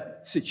remember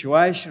that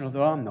situation. I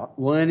thought, I'm not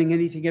learning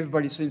anything.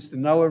 Everybody seems to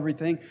know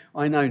everything.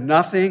 I know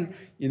nothing,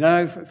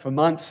 for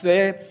months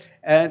there.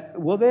 And,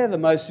 well, they're the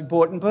most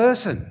important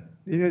person.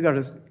 You've got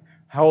to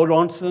hold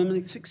on to them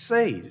and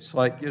succeed. It's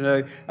like,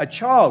 a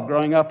child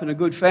growing up in a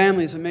good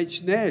family, as I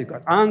mentioned there. You've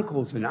got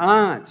uncles and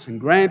aunts and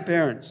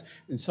grandparents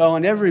and so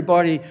on.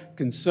 Everybody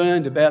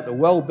concerned about the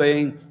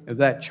well-being of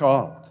that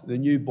child, the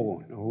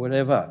newborn or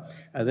whatever.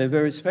 They're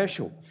very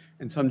special.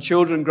 And some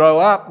children grow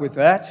up with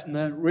that and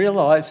they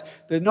realise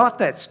they're not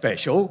that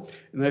special,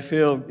 and they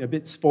feel a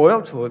bit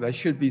spoilt, or they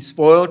should be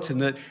spoilt,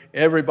 and that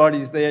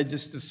everybody's there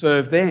just to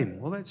serve them.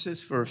 Well, that's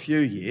just for a few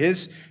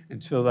years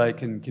until they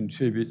can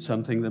contribute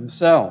something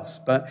themselves.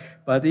 But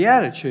the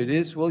attitude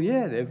is, well,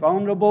 yeah, they're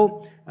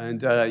vulnerable,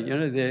 and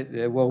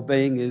their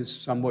well-being is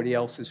somebody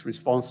else's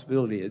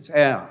responsibility. It's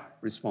our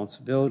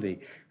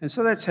responsibility. And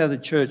so that's how the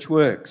church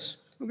works.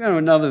 We'll go to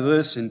another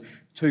verse in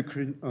 2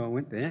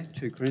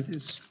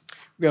 Corinthians.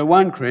 We go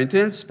 1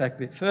 Corinthians, back a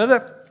bit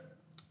further,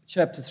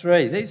 chapter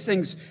 3. These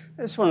things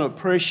I just want to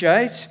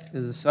appreciate,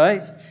 as I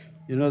say.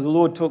 The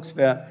Lord talks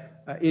about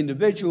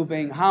individual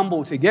being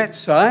humble to get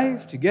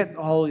saved, to get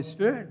the Holy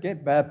Spirit,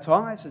 get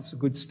baptised. It's a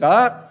good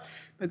start.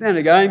 But then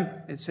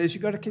again, it says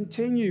you've got to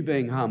continue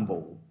being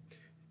humble.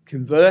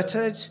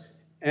 converted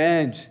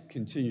and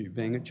continue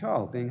being a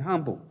child, being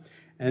humble.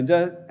 And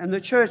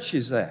the church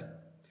is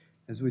that,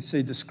 as we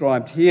see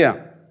described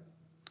here.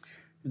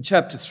 In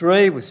chapter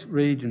 3, we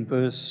read in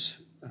verse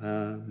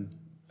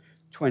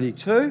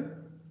 22.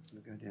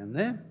 We'll go down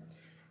there.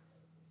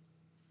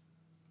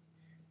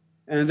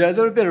 And there's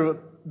a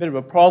bit of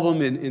a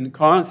problem in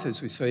Corinth,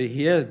 as we see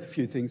here. A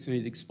few things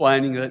need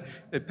explaining,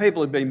 that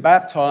people have been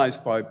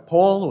baptised by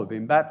Paul, or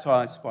been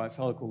baptised by a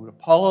fellow called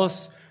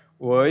Apollos,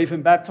 or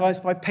even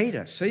baptised by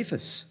Peter,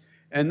 Cephas.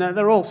 And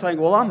they're all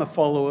saying, well, I'm a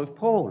follower of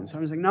Paul. And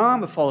someone's saying, no,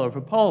 I'm a follower of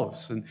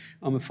Apollos, and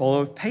I'm a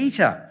follower of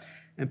Peter.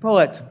 And Paul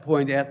had to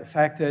point out the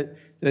fact that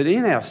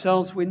in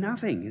ourselves we're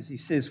nothing. As he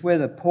says,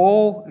 whether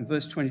Paul, in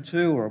verse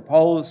 22, or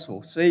Apollos,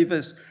 or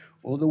Cephas,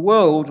 or the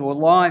world, or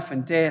life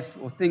and death,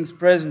 or things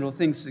present, or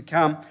things to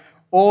come,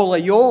 all are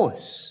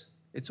yours.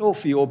 It's all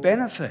for your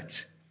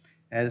benefit.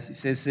 As he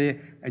says there,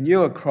 and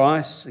you are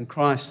Christ's, and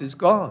Christ is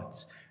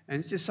God's. And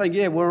it's just saying,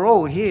 yeah, we're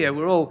all here.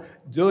 We're all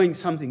doing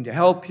something to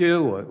help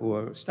you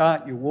or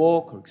start your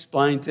walk or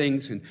explain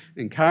things and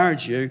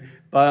encourage you.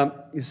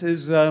 But it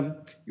says,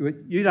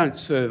 you don't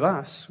serve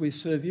us, we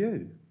serve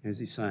you, as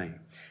he's saying.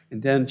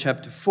 And down in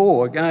chapter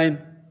 4,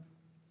 again,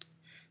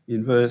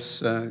 in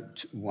verse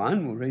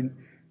 1, we'll read,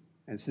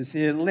 it says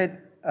here, let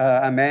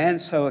a man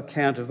so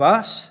account of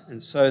us,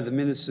 and so the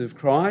ministers of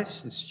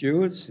Christ, and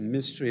stewards and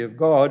mystery of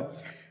God.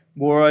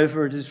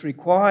 Moreover, it is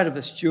required of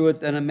a steward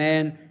that a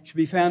man should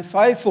be found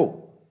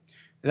faithful.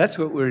 That's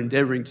what we're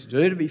endeavouring to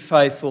do, to be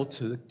faithful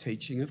to the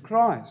teaching of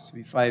Christ, to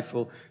be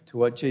faithful to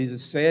what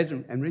Jesus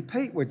said and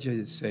repeat what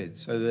Jesus said,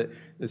 so that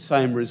the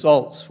same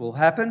results will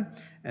happen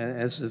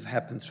as have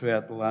happened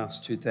throughout the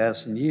last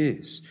 2,000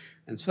 years.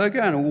 And so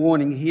again, a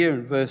warning here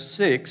in verse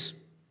 6,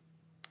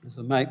 as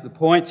I make the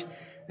point,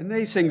 and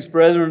these things,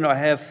 brethren, I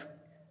have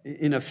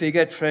in a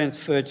figure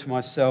transferred to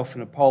myself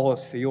and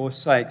Apollos for your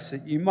sakes,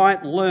 that you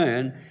might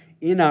learn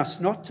in us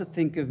not to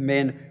think of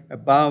men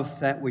above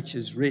that which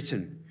is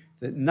written,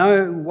 that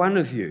no one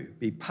of you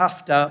be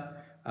puffed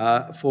up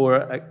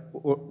for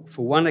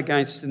one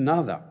against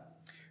another.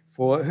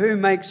 For who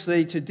makes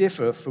thee to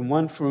differ from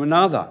one from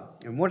another?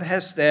 And what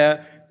hast thou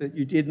that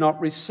you did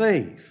not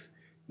receive?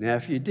 Now,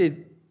 if you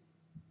did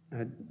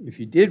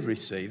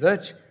receive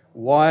it,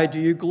 why do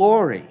you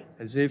glory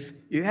as if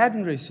you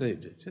hadn't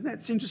received it? And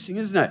that's interesting,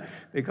 isn't it?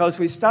 Because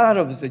we start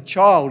off as a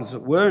child, as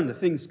it were, and the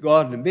things of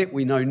God, and admit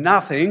we know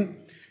nothing.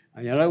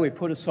 And, we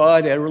put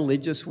aside our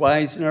religious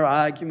ways and our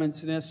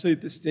arguments and our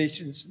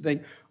superstitions and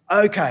think,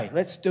 okay,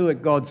 let's do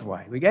it God's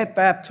way. We get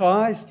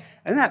baptised,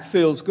 and that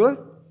feels good.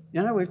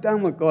 We've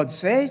done what God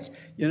said.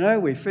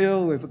 We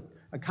feel we've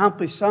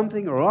accomplished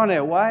something or on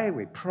our way.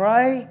 We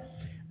pray,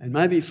 and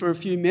maybe for a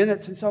few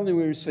minutes, and suddenly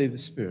we receive the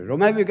Spirit. Or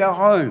maybe we go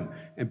home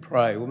and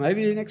pray. Or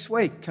maybe next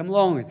week, come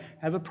along and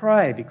have a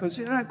pray, because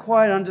we don't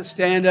quite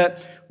understand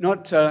it,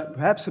 not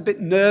perhaps a bit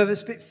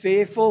nervous, a bit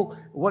fearful of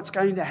what's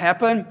going to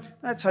happen.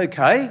 That's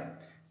okay.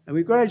 And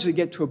we gradually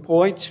get to a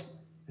point,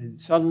 and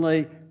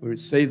suddenly we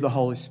receive the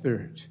Holy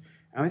Spirit.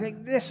 And we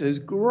think, this is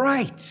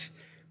great.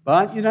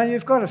 But,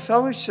 you've got a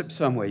fellowship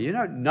somewhere. You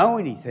don't know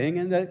anything.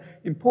 And the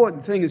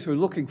important thing is we're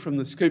looking from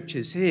the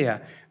Scriptures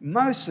here.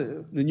 Most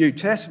of the New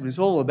Testament is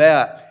all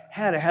about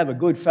how to have a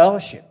good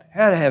fellowship,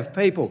 how to have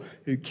people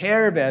who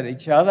care about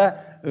each other,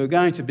 who are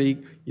going to be,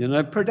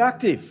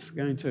 productive,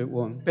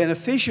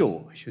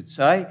 beneficial, I should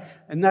say.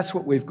 And that's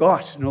what we've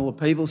got, and all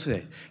the people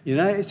said.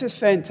 It's just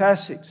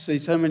fantastic to see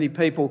so many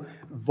people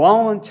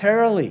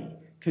voluntarily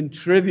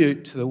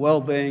contribute to the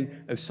well-being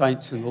of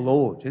saints in the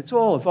Lord. It's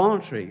all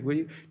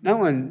voluntary. No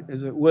one,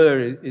 as it were,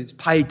 is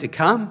paid to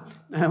come.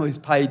 No one is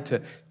paid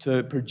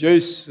to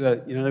produce,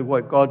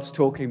 what God's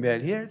talking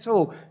about here. It's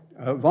all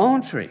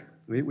voluntary.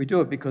 We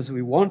do it because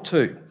we want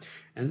to.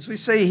 And as we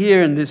see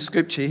here in this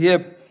scripture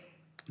here,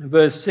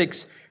 verse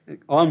 6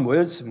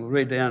 onwards, and we'll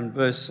read down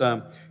verse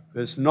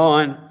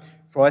 9,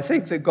 for I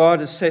think that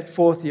God has set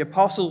forth the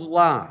apostles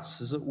last,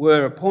 as it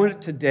were,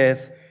 appointed to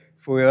death,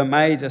 for we are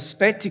made a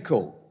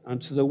spectacle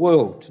unto the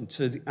world, and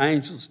to the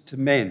angels, to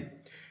men.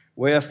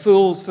 We are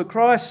fools for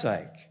Christ's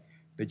sake,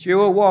 but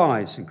you are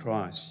wise in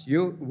Christ.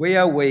 We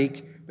are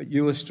weak, but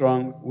you are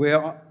strong.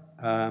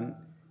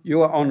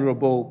 You are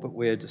honourable, but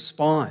we are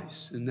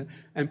despised.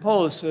 And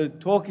Paul is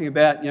talking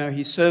about,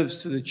 his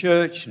service to the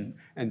church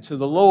and to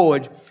the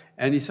Lord,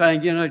 and he's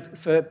saying,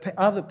 for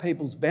other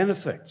people's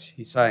benefit,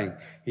 he's saying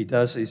he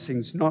does these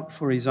things not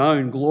for his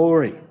own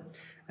glory.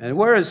 And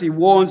whereas he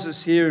warns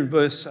us here in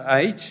verse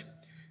 8,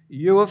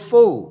 you are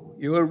full,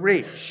 you are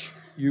rich,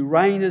 you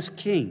reign as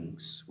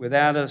kings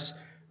without us,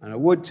 and I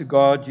would to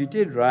God you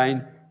did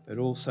reign, but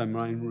also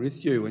reign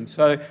with you. And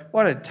so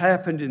what had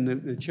happened in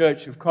the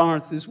church of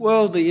Corinth is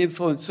worldly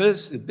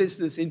influences, the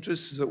business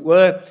interests, as it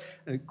were,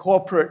 the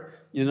corporate,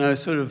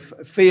 sort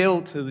of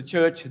feel to the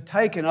church had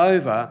taken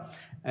over,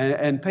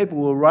 and people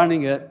were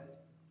running it,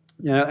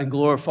 and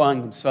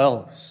glorifying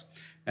themselves.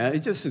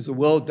 Just as the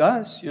world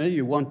does.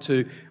 You want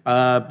to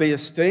be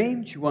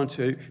esteemed, you want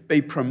to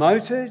be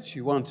promoted,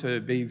 you want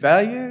to be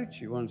valued,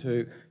 you want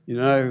to,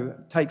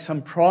 take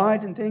some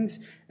pride in things.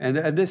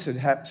 And this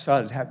had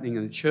started happening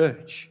in the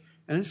church.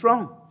 And it's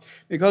wrong.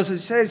 Because it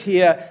says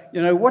here,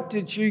 what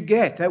did you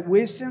get? That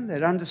wisdom,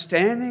 that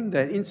understanding,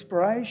 that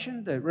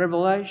inspiration, that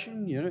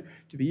revelation,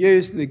 to be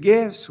used in the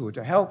gifts or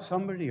to help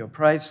somebody or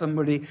pray for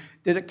somebody.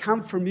 Did it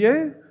come from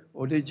you?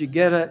 Or did you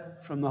get it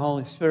from the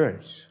Holy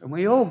Spirit? And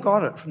we all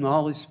got it from the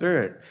Holy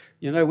Spirit.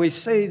 We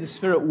see the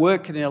Spirit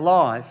work in our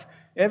life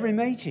every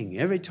meeting,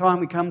 every time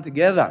we come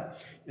together.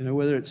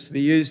 Whether it's to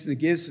be used in the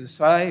gifts to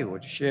say or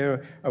to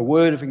share a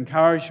word of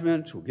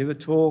encouragement or give a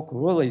talk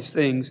or all these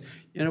things,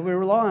 we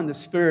rely on the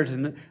Spirit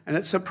and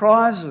it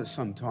surprises us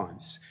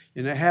sometimes,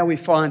 how we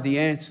find the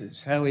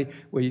answers, how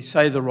we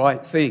say the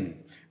right thing.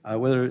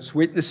 Whether it's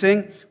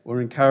witnessing or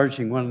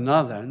encouraging one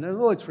another. And the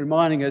Lord's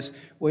reminding us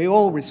we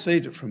all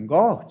received it from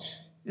God.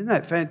 Isn't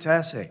that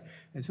fantastic?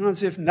 It's not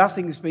as if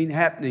nothing's been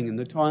happening in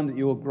the time that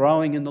you're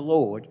growing in the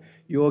Lord.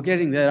 You're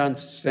getting that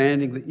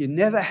understanding that you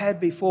never had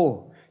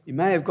before. You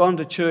may have gone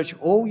to church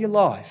all your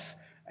life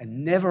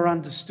and never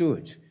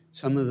understood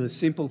some of the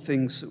simple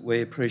things that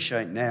we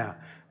appreciate now.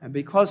 And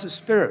because the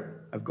Spirit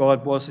of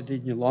God wasn't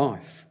in your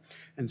life.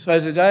 And so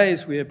today,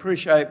 as we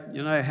appreciate,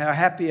 how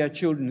happy our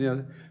children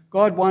are,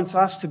 God wants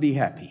us to be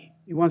happy.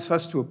 He wants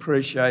us to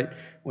appreciate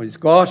what He's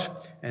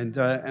got and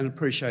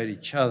appreciate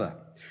each other.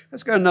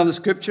 Let's go to another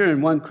scripture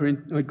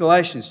in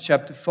Galatians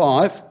chapter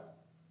 5.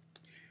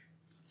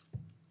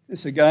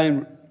 This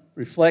again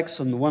reflects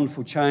on the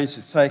wonderful change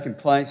that's taken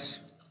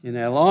place in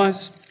our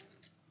lives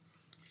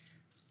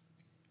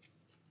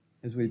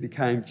as we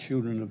became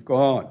children of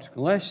God.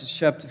 Galatians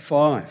chapter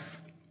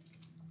 5.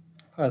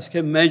 As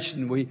Kevin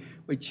mentioned, we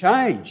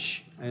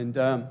change and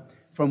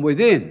from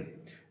within.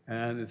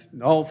 The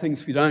old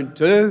things we don't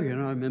do.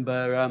 I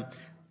remember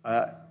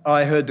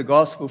I heard the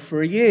gospel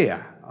for a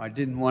year. I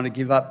didn't want to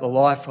give up the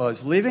life I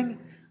was living.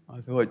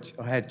 I thought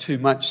I had too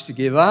much to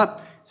give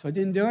up, so I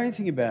didn't do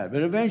anything about it.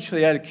 But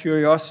eventually, out of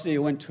curiosity, I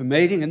went to a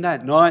meeting, and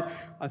that night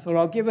I thought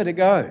I'll give it a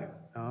go.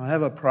 I'll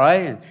have a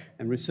pray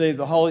and receive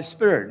the Holy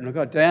Spirit. And I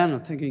got down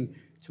and thinking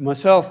to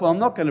myself, well, I'm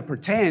not going to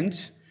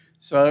pretend.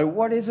 So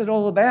what is it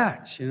all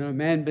about? A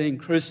man being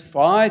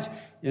crucified.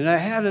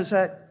 How does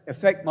that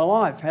affect my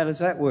life? How does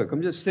that work?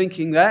 I'm just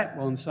thinking that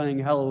while I'm saying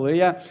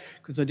hallelujah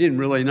because I didn't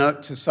really know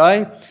what to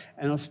say,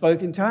 and I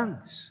spoke in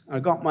tongues. I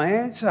got my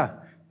answer.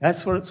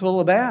 That's what it's all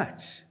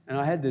about. And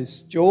I had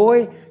this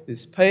joy,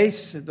 this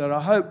peace that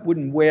I hope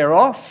wouldn't wear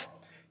off,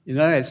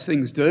 as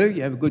things do.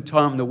 You have a good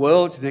time in the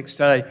world, the next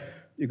day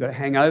you've got a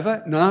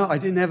hangover. No, I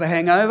didn't have a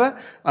hangover.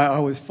 I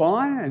was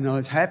fine and I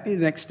was happy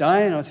the next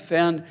day, and I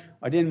found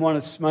I didn't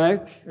want to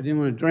smoke, I didn't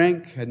want to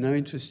drink, had no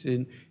interest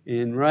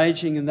in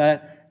raging and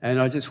that. And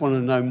I just want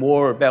to know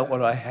more about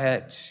what I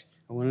had.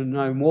 I want to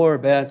know more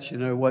about,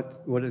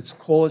 what is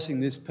causing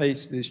this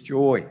peace, this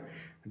joy.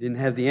 I didn't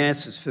have the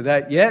answers for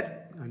that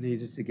yet. I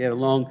needed to get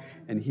along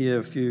and hear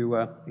a few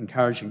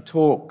encouraging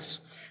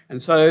talks.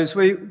 And so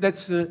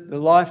that's the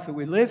life that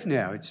we live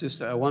now. It's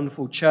just a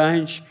wonderful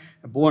change,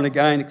 a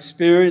born-again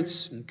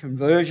experience and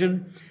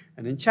conversion.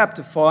 And in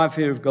chapter 5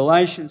 here of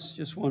Galatians,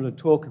 just want to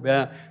talk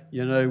about,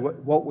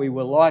 what we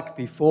were like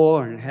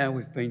before and how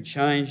we've been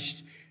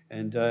changed.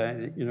 And,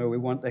 we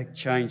want that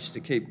change to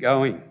keep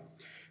going.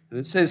 And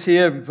it says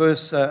here,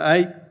 verse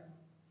 14.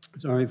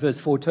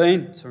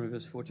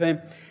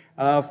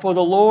 For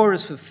the law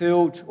is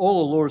fulfilled,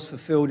 all the law is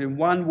fulfilled in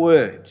one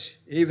word,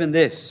 even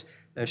this,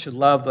 thou shalt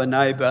love thy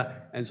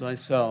neighbour as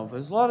thyself.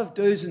 There's a lot of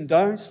do's and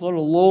don'ts, a lot of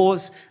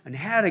laws and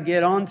how to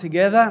get on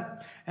together,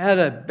 how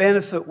to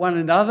benefit one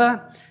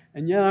another.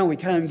 And, we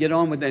can't even get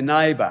on with their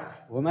neighbour.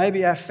 Or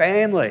maybe our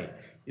family.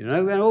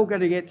 We're all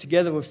going to get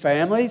together with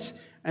families.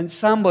 And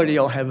somebody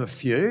will have a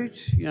feud.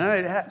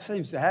 It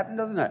seems to happen,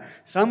 doesn't it?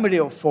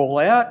 Somebody will fall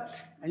out,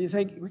 and you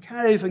think, we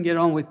can't even get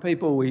on with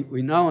people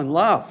we know and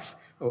love.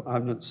 Well,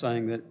 I'm not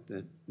saying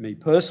that me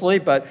personally,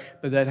 but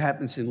that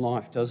happens in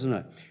life, doesn't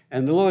it?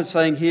 And the Lord's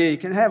saying here, you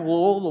can have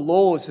all the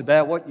laws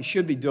about what you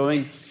should be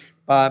doing,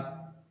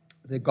 but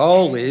the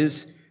goal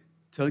is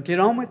to get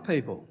on with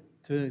people,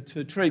 to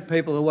treat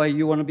people the way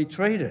you want to be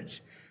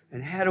treated.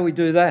 And how do we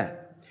do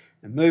that?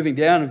 And moving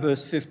down in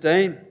verse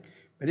 15,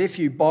 but if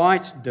you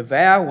bite,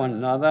 devour one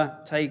another,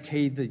 take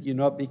heed that you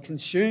not be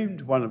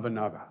consumed one of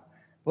another.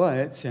 Well,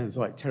 that sounds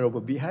like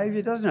terrible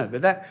behaviour, doesn't it?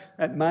 But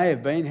that may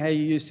have been how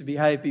you used to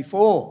behave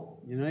before.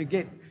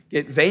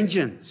 Get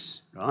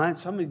vengeance, right?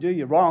 Somebody do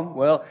you wrong,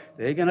 well,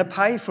 they're going to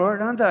pay for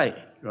it, aren't they?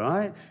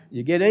 Right?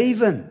 You get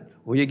even,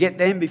 or you get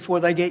them before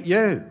they get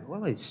you.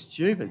 Well, these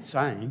stupid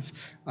sayings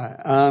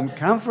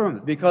come from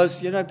it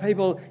because,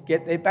 people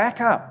get their back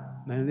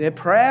up. They're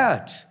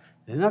proud.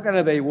 They're not going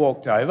to be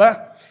walked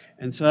over.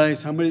 And so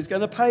somebody's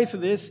going to pay for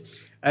this.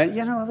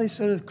 All these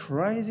sort of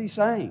crazy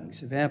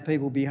sayings of how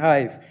people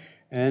behave,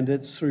 and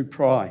it's through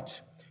pride.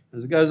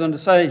 As it goes on to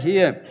say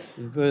here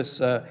in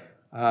verse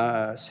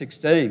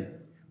 16,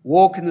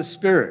 walk in the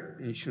Spirit,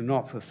 and you shall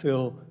not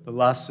fulfill the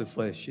lusts of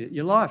flesh.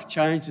 Your life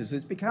changes.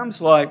 It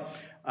becomes like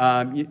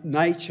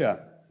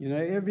nature You know,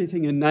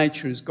 everything in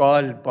nature is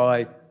guided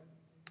by,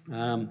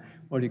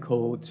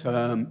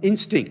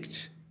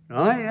 instinct,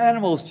 right?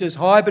 Animals just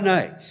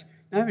hibernate.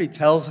 Nobody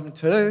tells them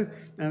to.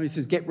 Nobody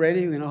says, get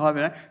ready, we're going to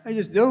hibernate. They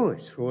just do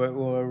it,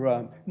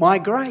 or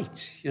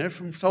migrate, you know,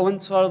 from one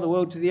side of the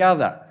world to the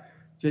other,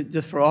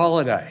 just for a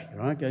holiday,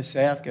 right? Go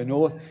south, go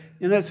north.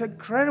 You know, it's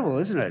incredible,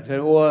 isn't it?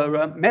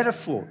 Or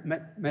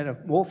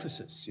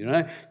metamorphosis, you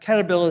know.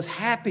 Caterpillars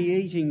happy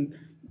eating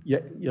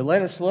your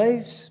lettuce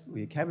leaves, or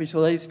your cabbage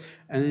leaves,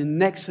 and then the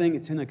next thing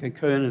it's in a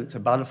cocoon and it's a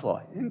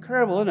butterfly.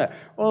 Incredible, isn't it?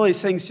 All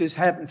these things just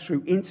happen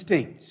through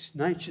instinct.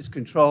 Nature's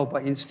controlled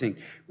by instinct.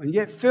 When you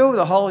get filled with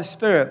the Holy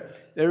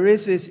Spirit, there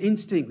is this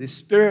instinct, this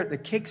spirit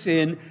that kicks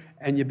in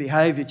and your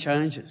behaviour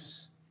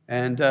changes.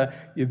 And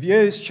your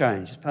views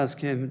change. As Pastor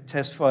Kim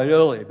testified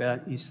earlier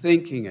about his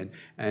thinking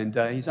and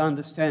his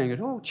understanding.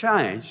 It all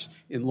changed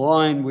in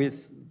line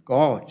with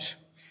God.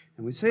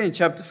 And we see in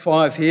chapter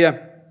 5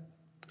 here,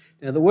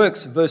 now the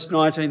works of verse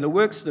 19, the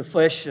works of the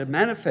flesh are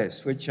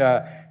manifest, which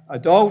are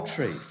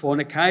adultery,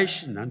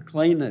 fornication,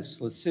 uncleanness,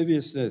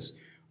 lasciviousness,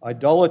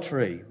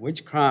 idolatry,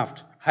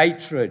 witchcraft,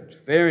 hatred,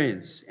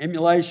 variance,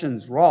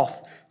 emulations,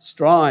 wrath,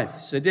 strife,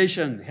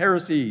 sedition,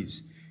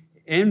 heresies,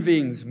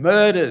 envyings,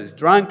 murders,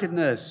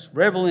 drunkenness,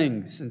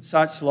 revellings, and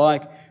such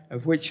like,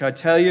 of which I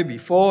tell you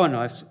before, and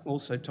I've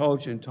also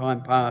told you in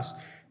time past,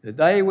 that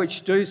they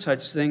which do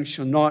such things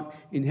shall not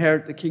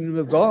inherit the kingdom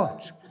of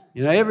God.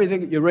 You know,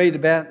 everything that you read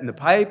about in the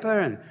paper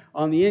and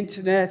on the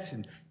internet,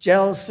 and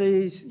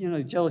jealousies, you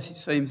know, jealousy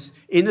seems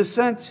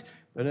innocent,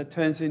 but it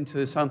turns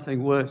into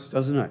something worse,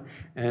 doesn't it?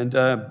 And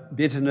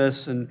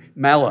bitterness and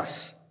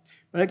malice.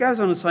 But it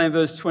goes on to say in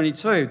verse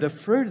 22, the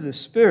fruit of the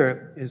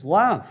Spirit is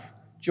love,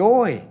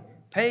 joy,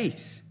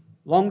 peace,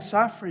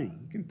 long-suffering.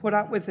 You can put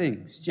up with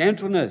things.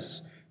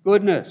 Gentleness,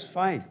 goodness,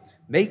 faith,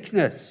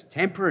 meekness,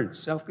 temperance,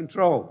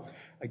 self-control.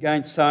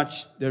 Against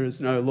such there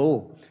is no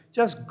law.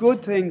 Just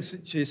good things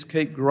that just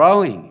keep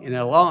growing in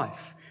our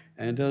life.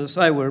 And as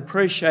I say, we're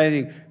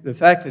appreciating the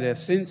fact that our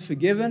sin's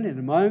forgiven in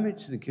a moment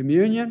to the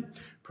communion,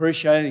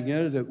 appreciating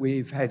that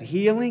we've had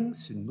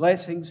healings and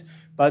blessings.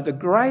 But the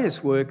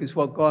greatest work is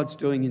what God's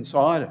doing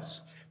inside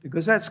us,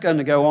 because that's going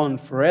to go on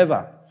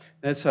forever.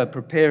 That's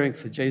preparing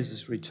for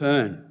Jesus'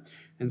 return.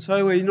 And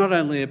so we not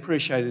only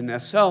appreciate it in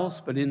ourselves,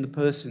 but in the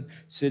person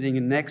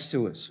sitting next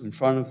to us, in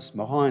front of us,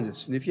 behind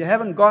us. And if you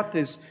haven't got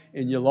this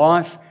in your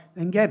life,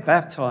 then get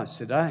baptised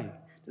today.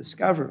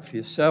 Discover it for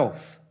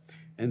yourself.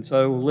 And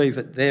so we'll leave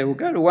it there. We'll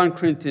go to 1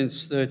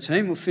 Corinthians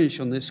 13. We'll finish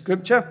on this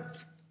scripture.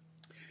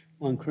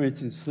 1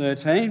 Corinthians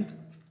 13.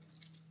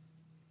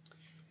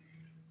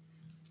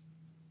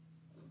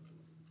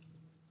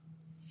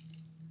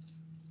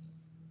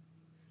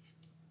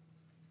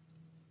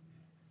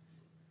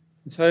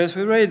 So as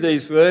we read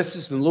these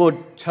verses, the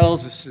Lord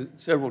tells us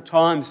several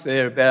times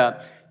there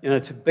about, you know,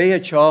 to be a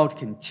child,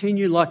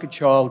 continue like a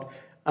child.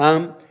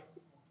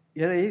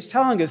 He's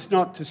telling us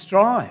not to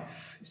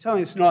strive. He's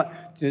telling us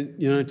not to,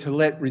 you know, to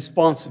let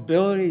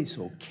responsibilities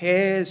or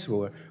cares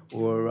or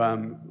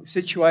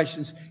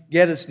situations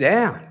get us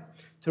down.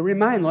 To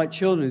remain like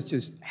children is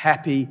just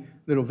happy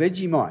little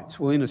Vegemites.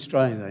 Well, in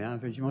Australia they are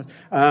Vegemites,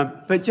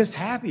 but just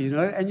happy, you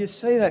know. And you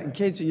see that in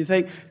kids, and you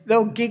think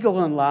they'll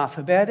giggle and laugh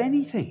about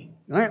anything.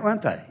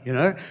 Won't they? You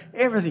know,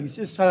 everything's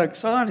just so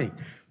exciting.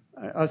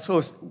 I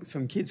saw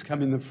some kids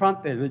come in the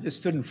front there. They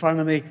just stood in front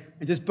of me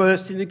and just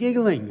burst into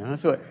giggling. And I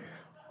thought,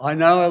 I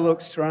know I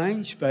look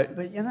strange, but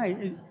you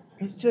know,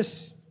 it's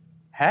just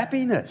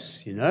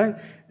happiness, you know.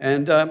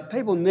 And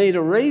people need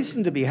a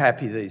reason to be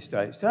happy these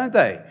days, don't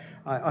they?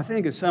 I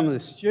think of some of the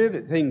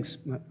stupid things.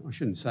 I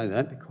shouldn't say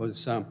that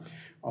because I'll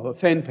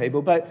offend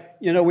people. But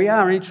you know, we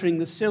are entering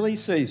the silly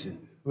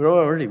season. We're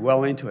already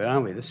well into it,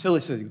 aren't we? The silly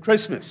season.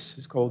 Christmas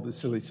is called the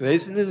silly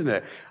season, isn't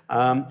it?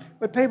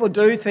 But people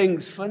do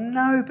things for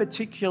no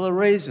particular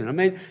reason. I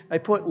mean, they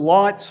put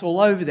lights all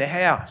over the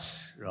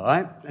house,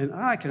 right? And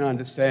I can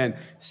understand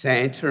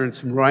Santa and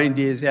some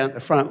reindeers out in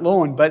the front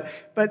lawn, but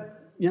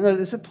you know,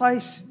 there's a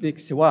place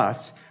next to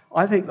us.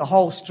 I think the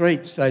whole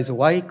street stays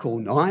awake all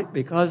night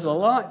because the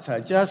lights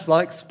are just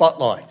like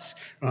spotlights,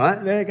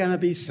 right? They're going to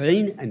be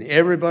seen and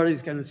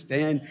everybody's going to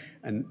stand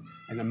and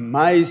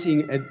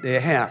amazing at their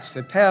house.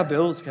 Their power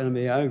bill is going to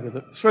be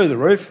through the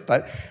roof,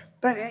 but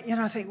you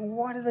know, I think,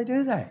 why do they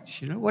do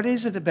that? You know, what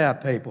is it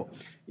about people?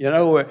 You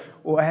know,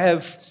 or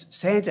have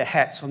Santa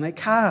hats on their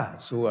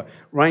cars, or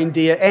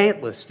reindeer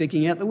antlers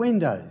sticking out the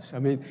windows. I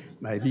mean,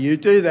 maybe you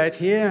do that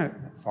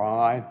here,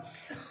 fine.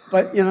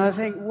 But, you know, I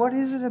think, what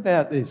is it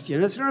about this? You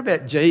know, it's not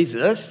about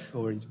Jesus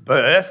or his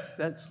birth.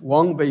 That's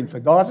long been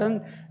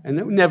forgotten, and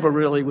it never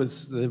really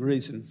was the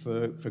reason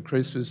for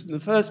Christmas in the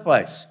first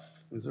place.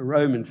 It was a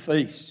Roman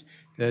feast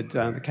that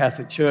the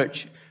Catholic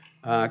Church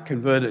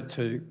converted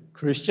to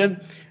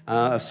Christian,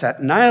 of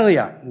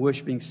Saturnalia,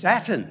 worshipping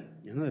Saturn,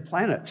 you know, the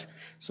planets.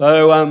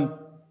 So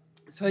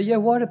yeah,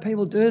 why do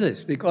people do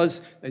this? Because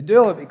they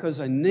do it because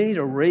they need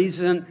a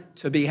reason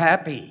to be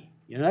happy.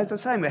 You know, it's the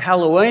same with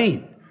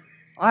Halloween.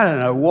 I don't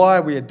know why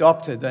we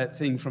adopted that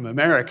thing from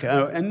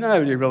America, and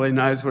nobody really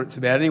knows what it's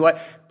about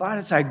anyway, but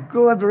it's a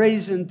good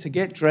reason to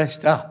get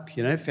dressed up,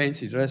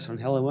 fancy dress on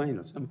Halloween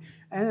or something.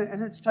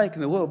 And it's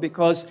taken the world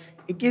because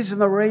it gives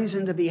them a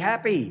reason to be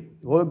happy.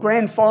 Or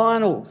grand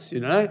finals,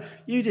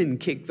 You didn't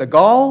kick the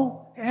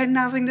goal. It had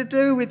nothing to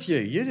do with you.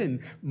 You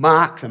didn't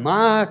mark the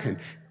mark and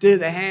do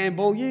the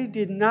handball. You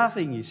did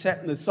nothing. You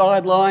sat on the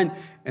sideline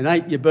and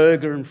ate your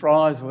burger and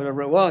fries or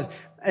whatever it was.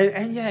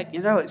 And yet,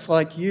 it's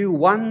like you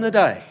won the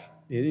day.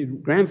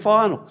 Grand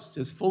finals,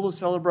 just full of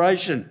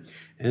celebration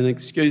and an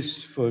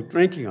excuse for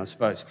drinking, I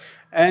suppose.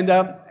 And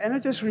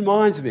it just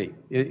reminds me,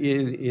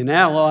 in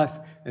our life,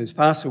 as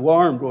Pastor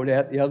Warren brought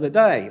out the other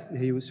day,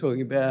 he was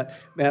talking about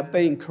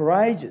being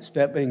courageous,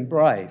 about being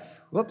brave.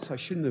 Whoops, I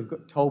shouldn't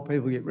have told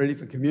people to get ready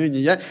for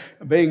communion yet.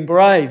 Being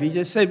brave, he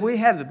just said we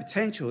have the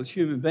potential as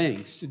human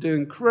beings to do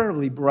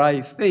incredibly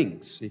brave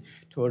things. He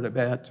taught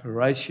about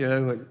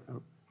Horatio,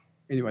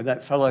 anyway,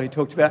 that fellow he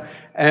talked about.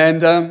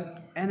 And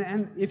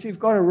if you've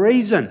got a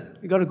reason,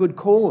 you've got a good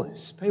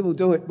cause, people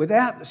do it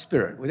without the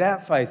Spirit,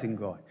 without faith in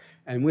God.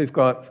 And we've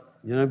got,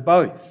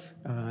 both.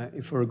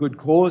 For a good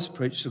cause,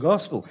 preach the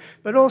gospel.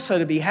 But also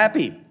to be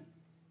happy.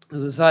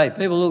 As I say,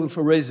 people looking for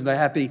a reason to be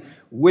happy,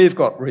 we've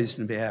got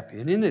reason to be happy.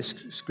 And in this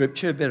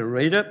scripture, better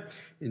read it,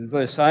 in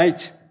verse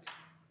 8,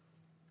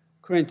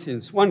 1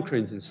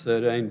 Corinthians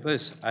 13,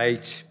 verse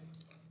 8.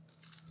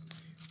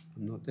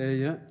 I'm not there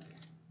yet.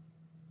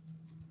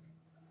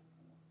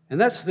 And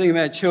that's the thing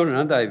about children,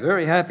 aren't they?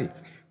 Very happy.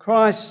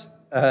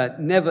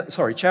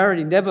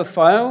 Charity never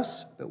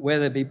fails, but where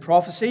there be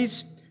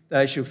prophecies,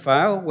 they shall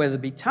fail. Where there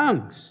be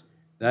tongues,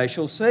 they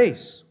shall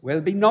cease. Where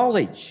there be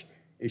knowledge,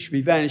 it shall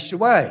be vanished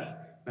away.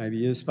 Maybe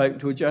you've spoken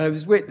to a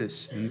Jehovah's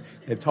Witness and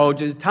they've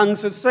told you the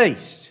tongues have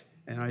ceased.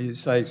 And you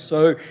say,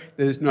 so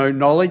there's no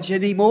knowledge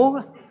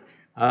anymore?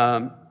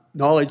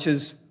 Knowledge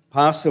has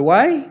passed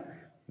away?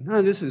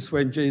 No, this is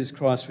when Jesus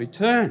Christ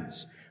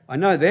returns. I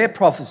know their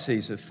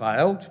prophecies have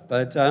failed,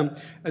 but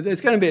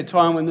there's going to be a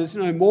time when there's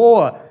no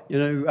more,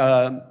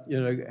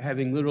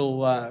 having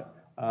little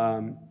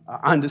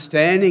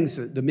understandings,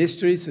 the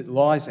mysteries that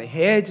lies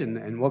ahead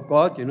and what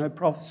God,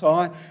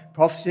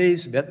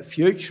 prophecies about the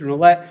future and all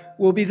that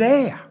will be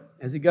there.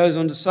 As he goes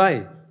on to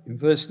say in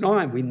verse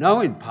 9, we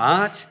know in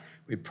part,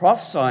 we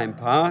prophesy in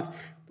part,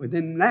 but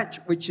then that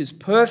which is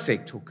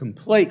perfect or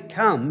complete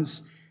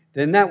comes,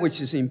 then that which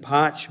is in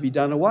part should be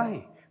done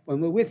away. When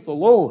we're with the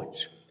Lord,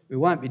 we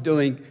won't be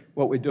doing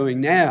what we're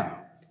doing now.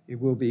 It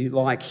will be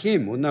like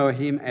him. We'll know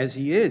him as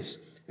he is,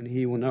 and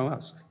he will know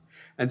us.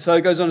 And so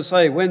he goes on to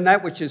say, when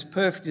that which is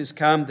perfect is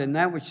come, then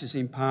that which is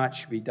in part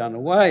should be done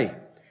away.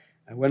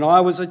 And when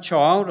I was a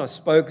child, I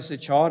spoke as a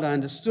child, I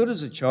understood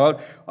as a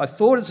child, I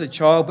thought as a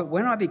child, but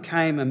when I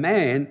became a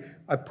man,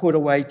 I put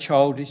away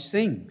childish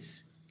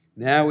things.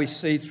 Now we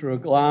see through a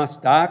glass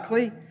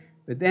darkly,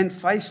 but then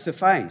face to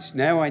face.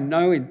 Now I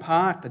know in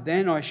part, but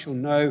then I shall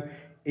know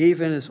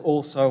even as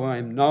also I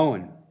am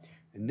known.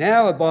 And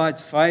now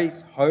abides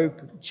faith,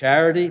 hope,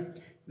 charity,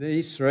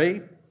 these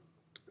three.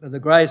 But the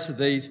grace of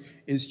these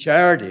is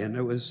charity. And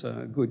it was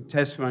a good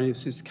testimony of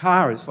Sister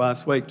Kara's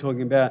last week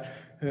talking about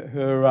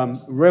her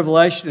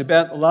revelation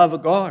about the love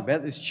of God,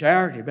 about this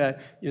charity, about,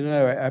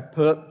 our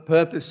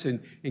purpose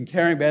in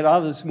caring about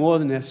others more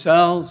than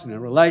ourselves and a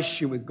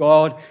relationship with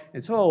God.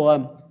 It's all,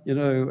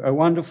 a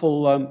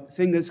wonderful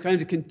thing that's going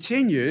to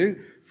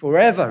continue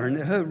forever. And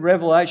her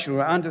revelation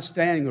or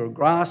understanding or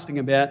grasping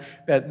about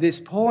this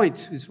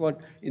point is what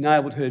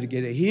enabled her to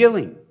get a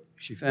healing.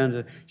 She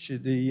found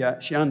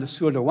she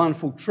understood a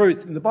wonderful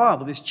truth in the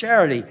Bible, this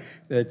charity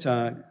that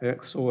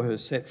saw her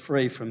set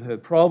free from her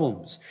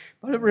problems.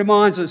 But it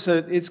reminds us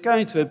that it's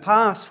going to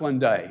pass one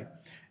day.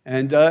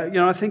 And,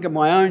 I think of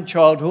my own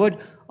childhood,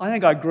 I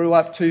think I grew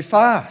up too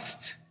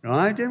fast,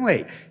 right, didn't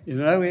we?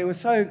 We were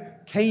so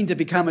keen to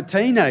become a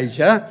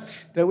teenager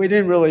that we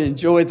didn't really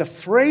enjoy the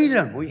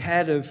freedom we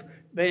had of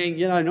being,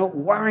 not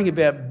worrying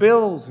about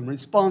bills and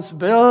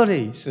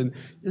responsibilities and,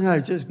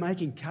 just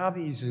making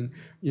cubbies and,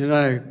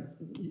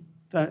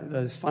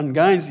 those fun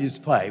games we used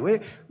to play.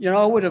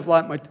 I would have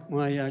liked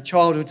my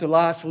childhood to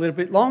last a little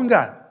bit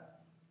longer.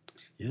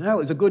 It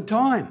was a good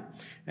time.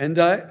 And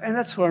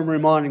that's what I'm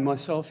reminding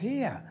myself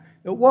here,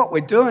 that what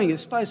we're doing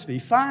is supposed to be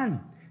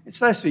fun. It's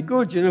supposed to be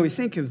good. We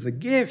think of the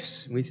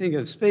gifts, we think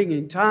of speaking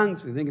in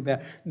tongues, we think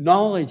about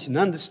knowledge and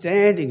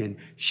understanding and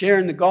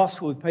sharing the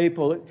gospel with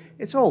people.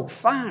 It's all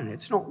fun.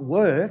 It's not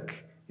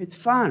work. It's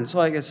fun. It's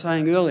like I was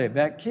saying earlier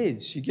about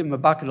kids. You give them a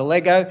bucket of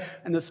Lego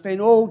and they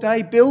spend all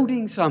day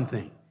building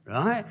something,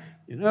 right?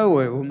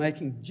 We're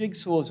making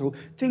jigsaws or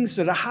things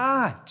that are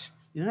hard.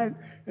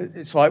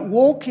 It's like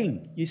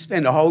walking. You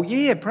spend a whole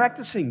year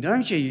practicing,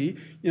 don't you?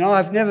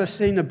 I've never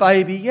seen a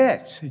baby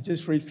yet who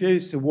just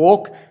refused to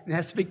walk and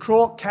has to be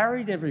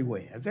carried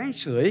everywhere.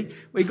 Eventually,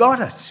 we got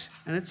it.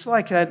 And it's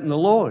like that in the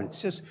Lord.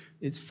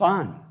 It's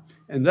fun.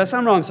 And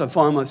sometimes I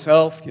find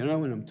myself, when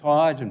I'm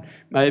tired and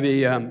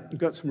maybe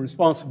got some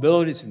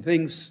responsibilities and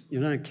things,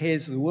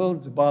 cares of the world,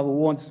 as the Bible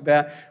warns us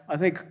about, I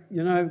think,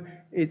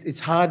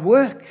 it's hard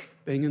work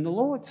being in the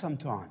Lord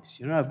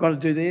sometimes. I've got to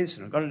do this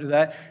and I've got to do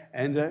that.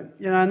 And, and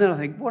then I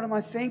think, what am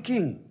I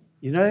thinking?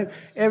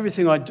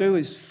 Everything I do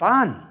is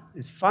fun.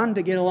 It's fun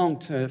to get along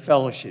to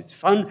fellowship. It's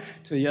fun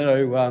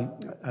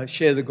to,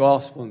 share the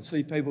gospel and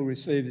see people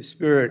receive the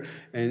Spirit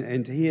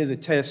and to hear the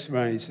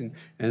testimonies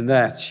and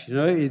that.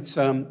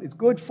 It's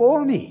good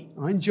for me.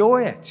 I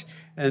enjoy it.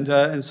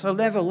 And so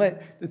never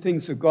let the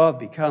things of God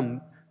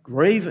become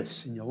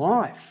grievous in your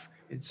life.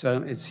 It's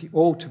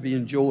all to be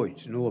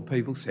enjoyed, and all the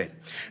people said.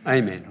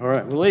 Amen. All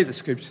right, we'll leave the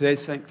scripture there.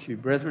 Thank you,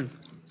 brethren.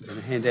 I'm going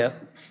to hand out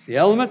the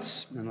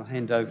elements, and I'll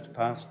hand over to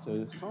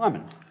Pastor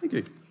Simon. Thank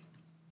you.